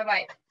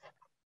 Bye-bye.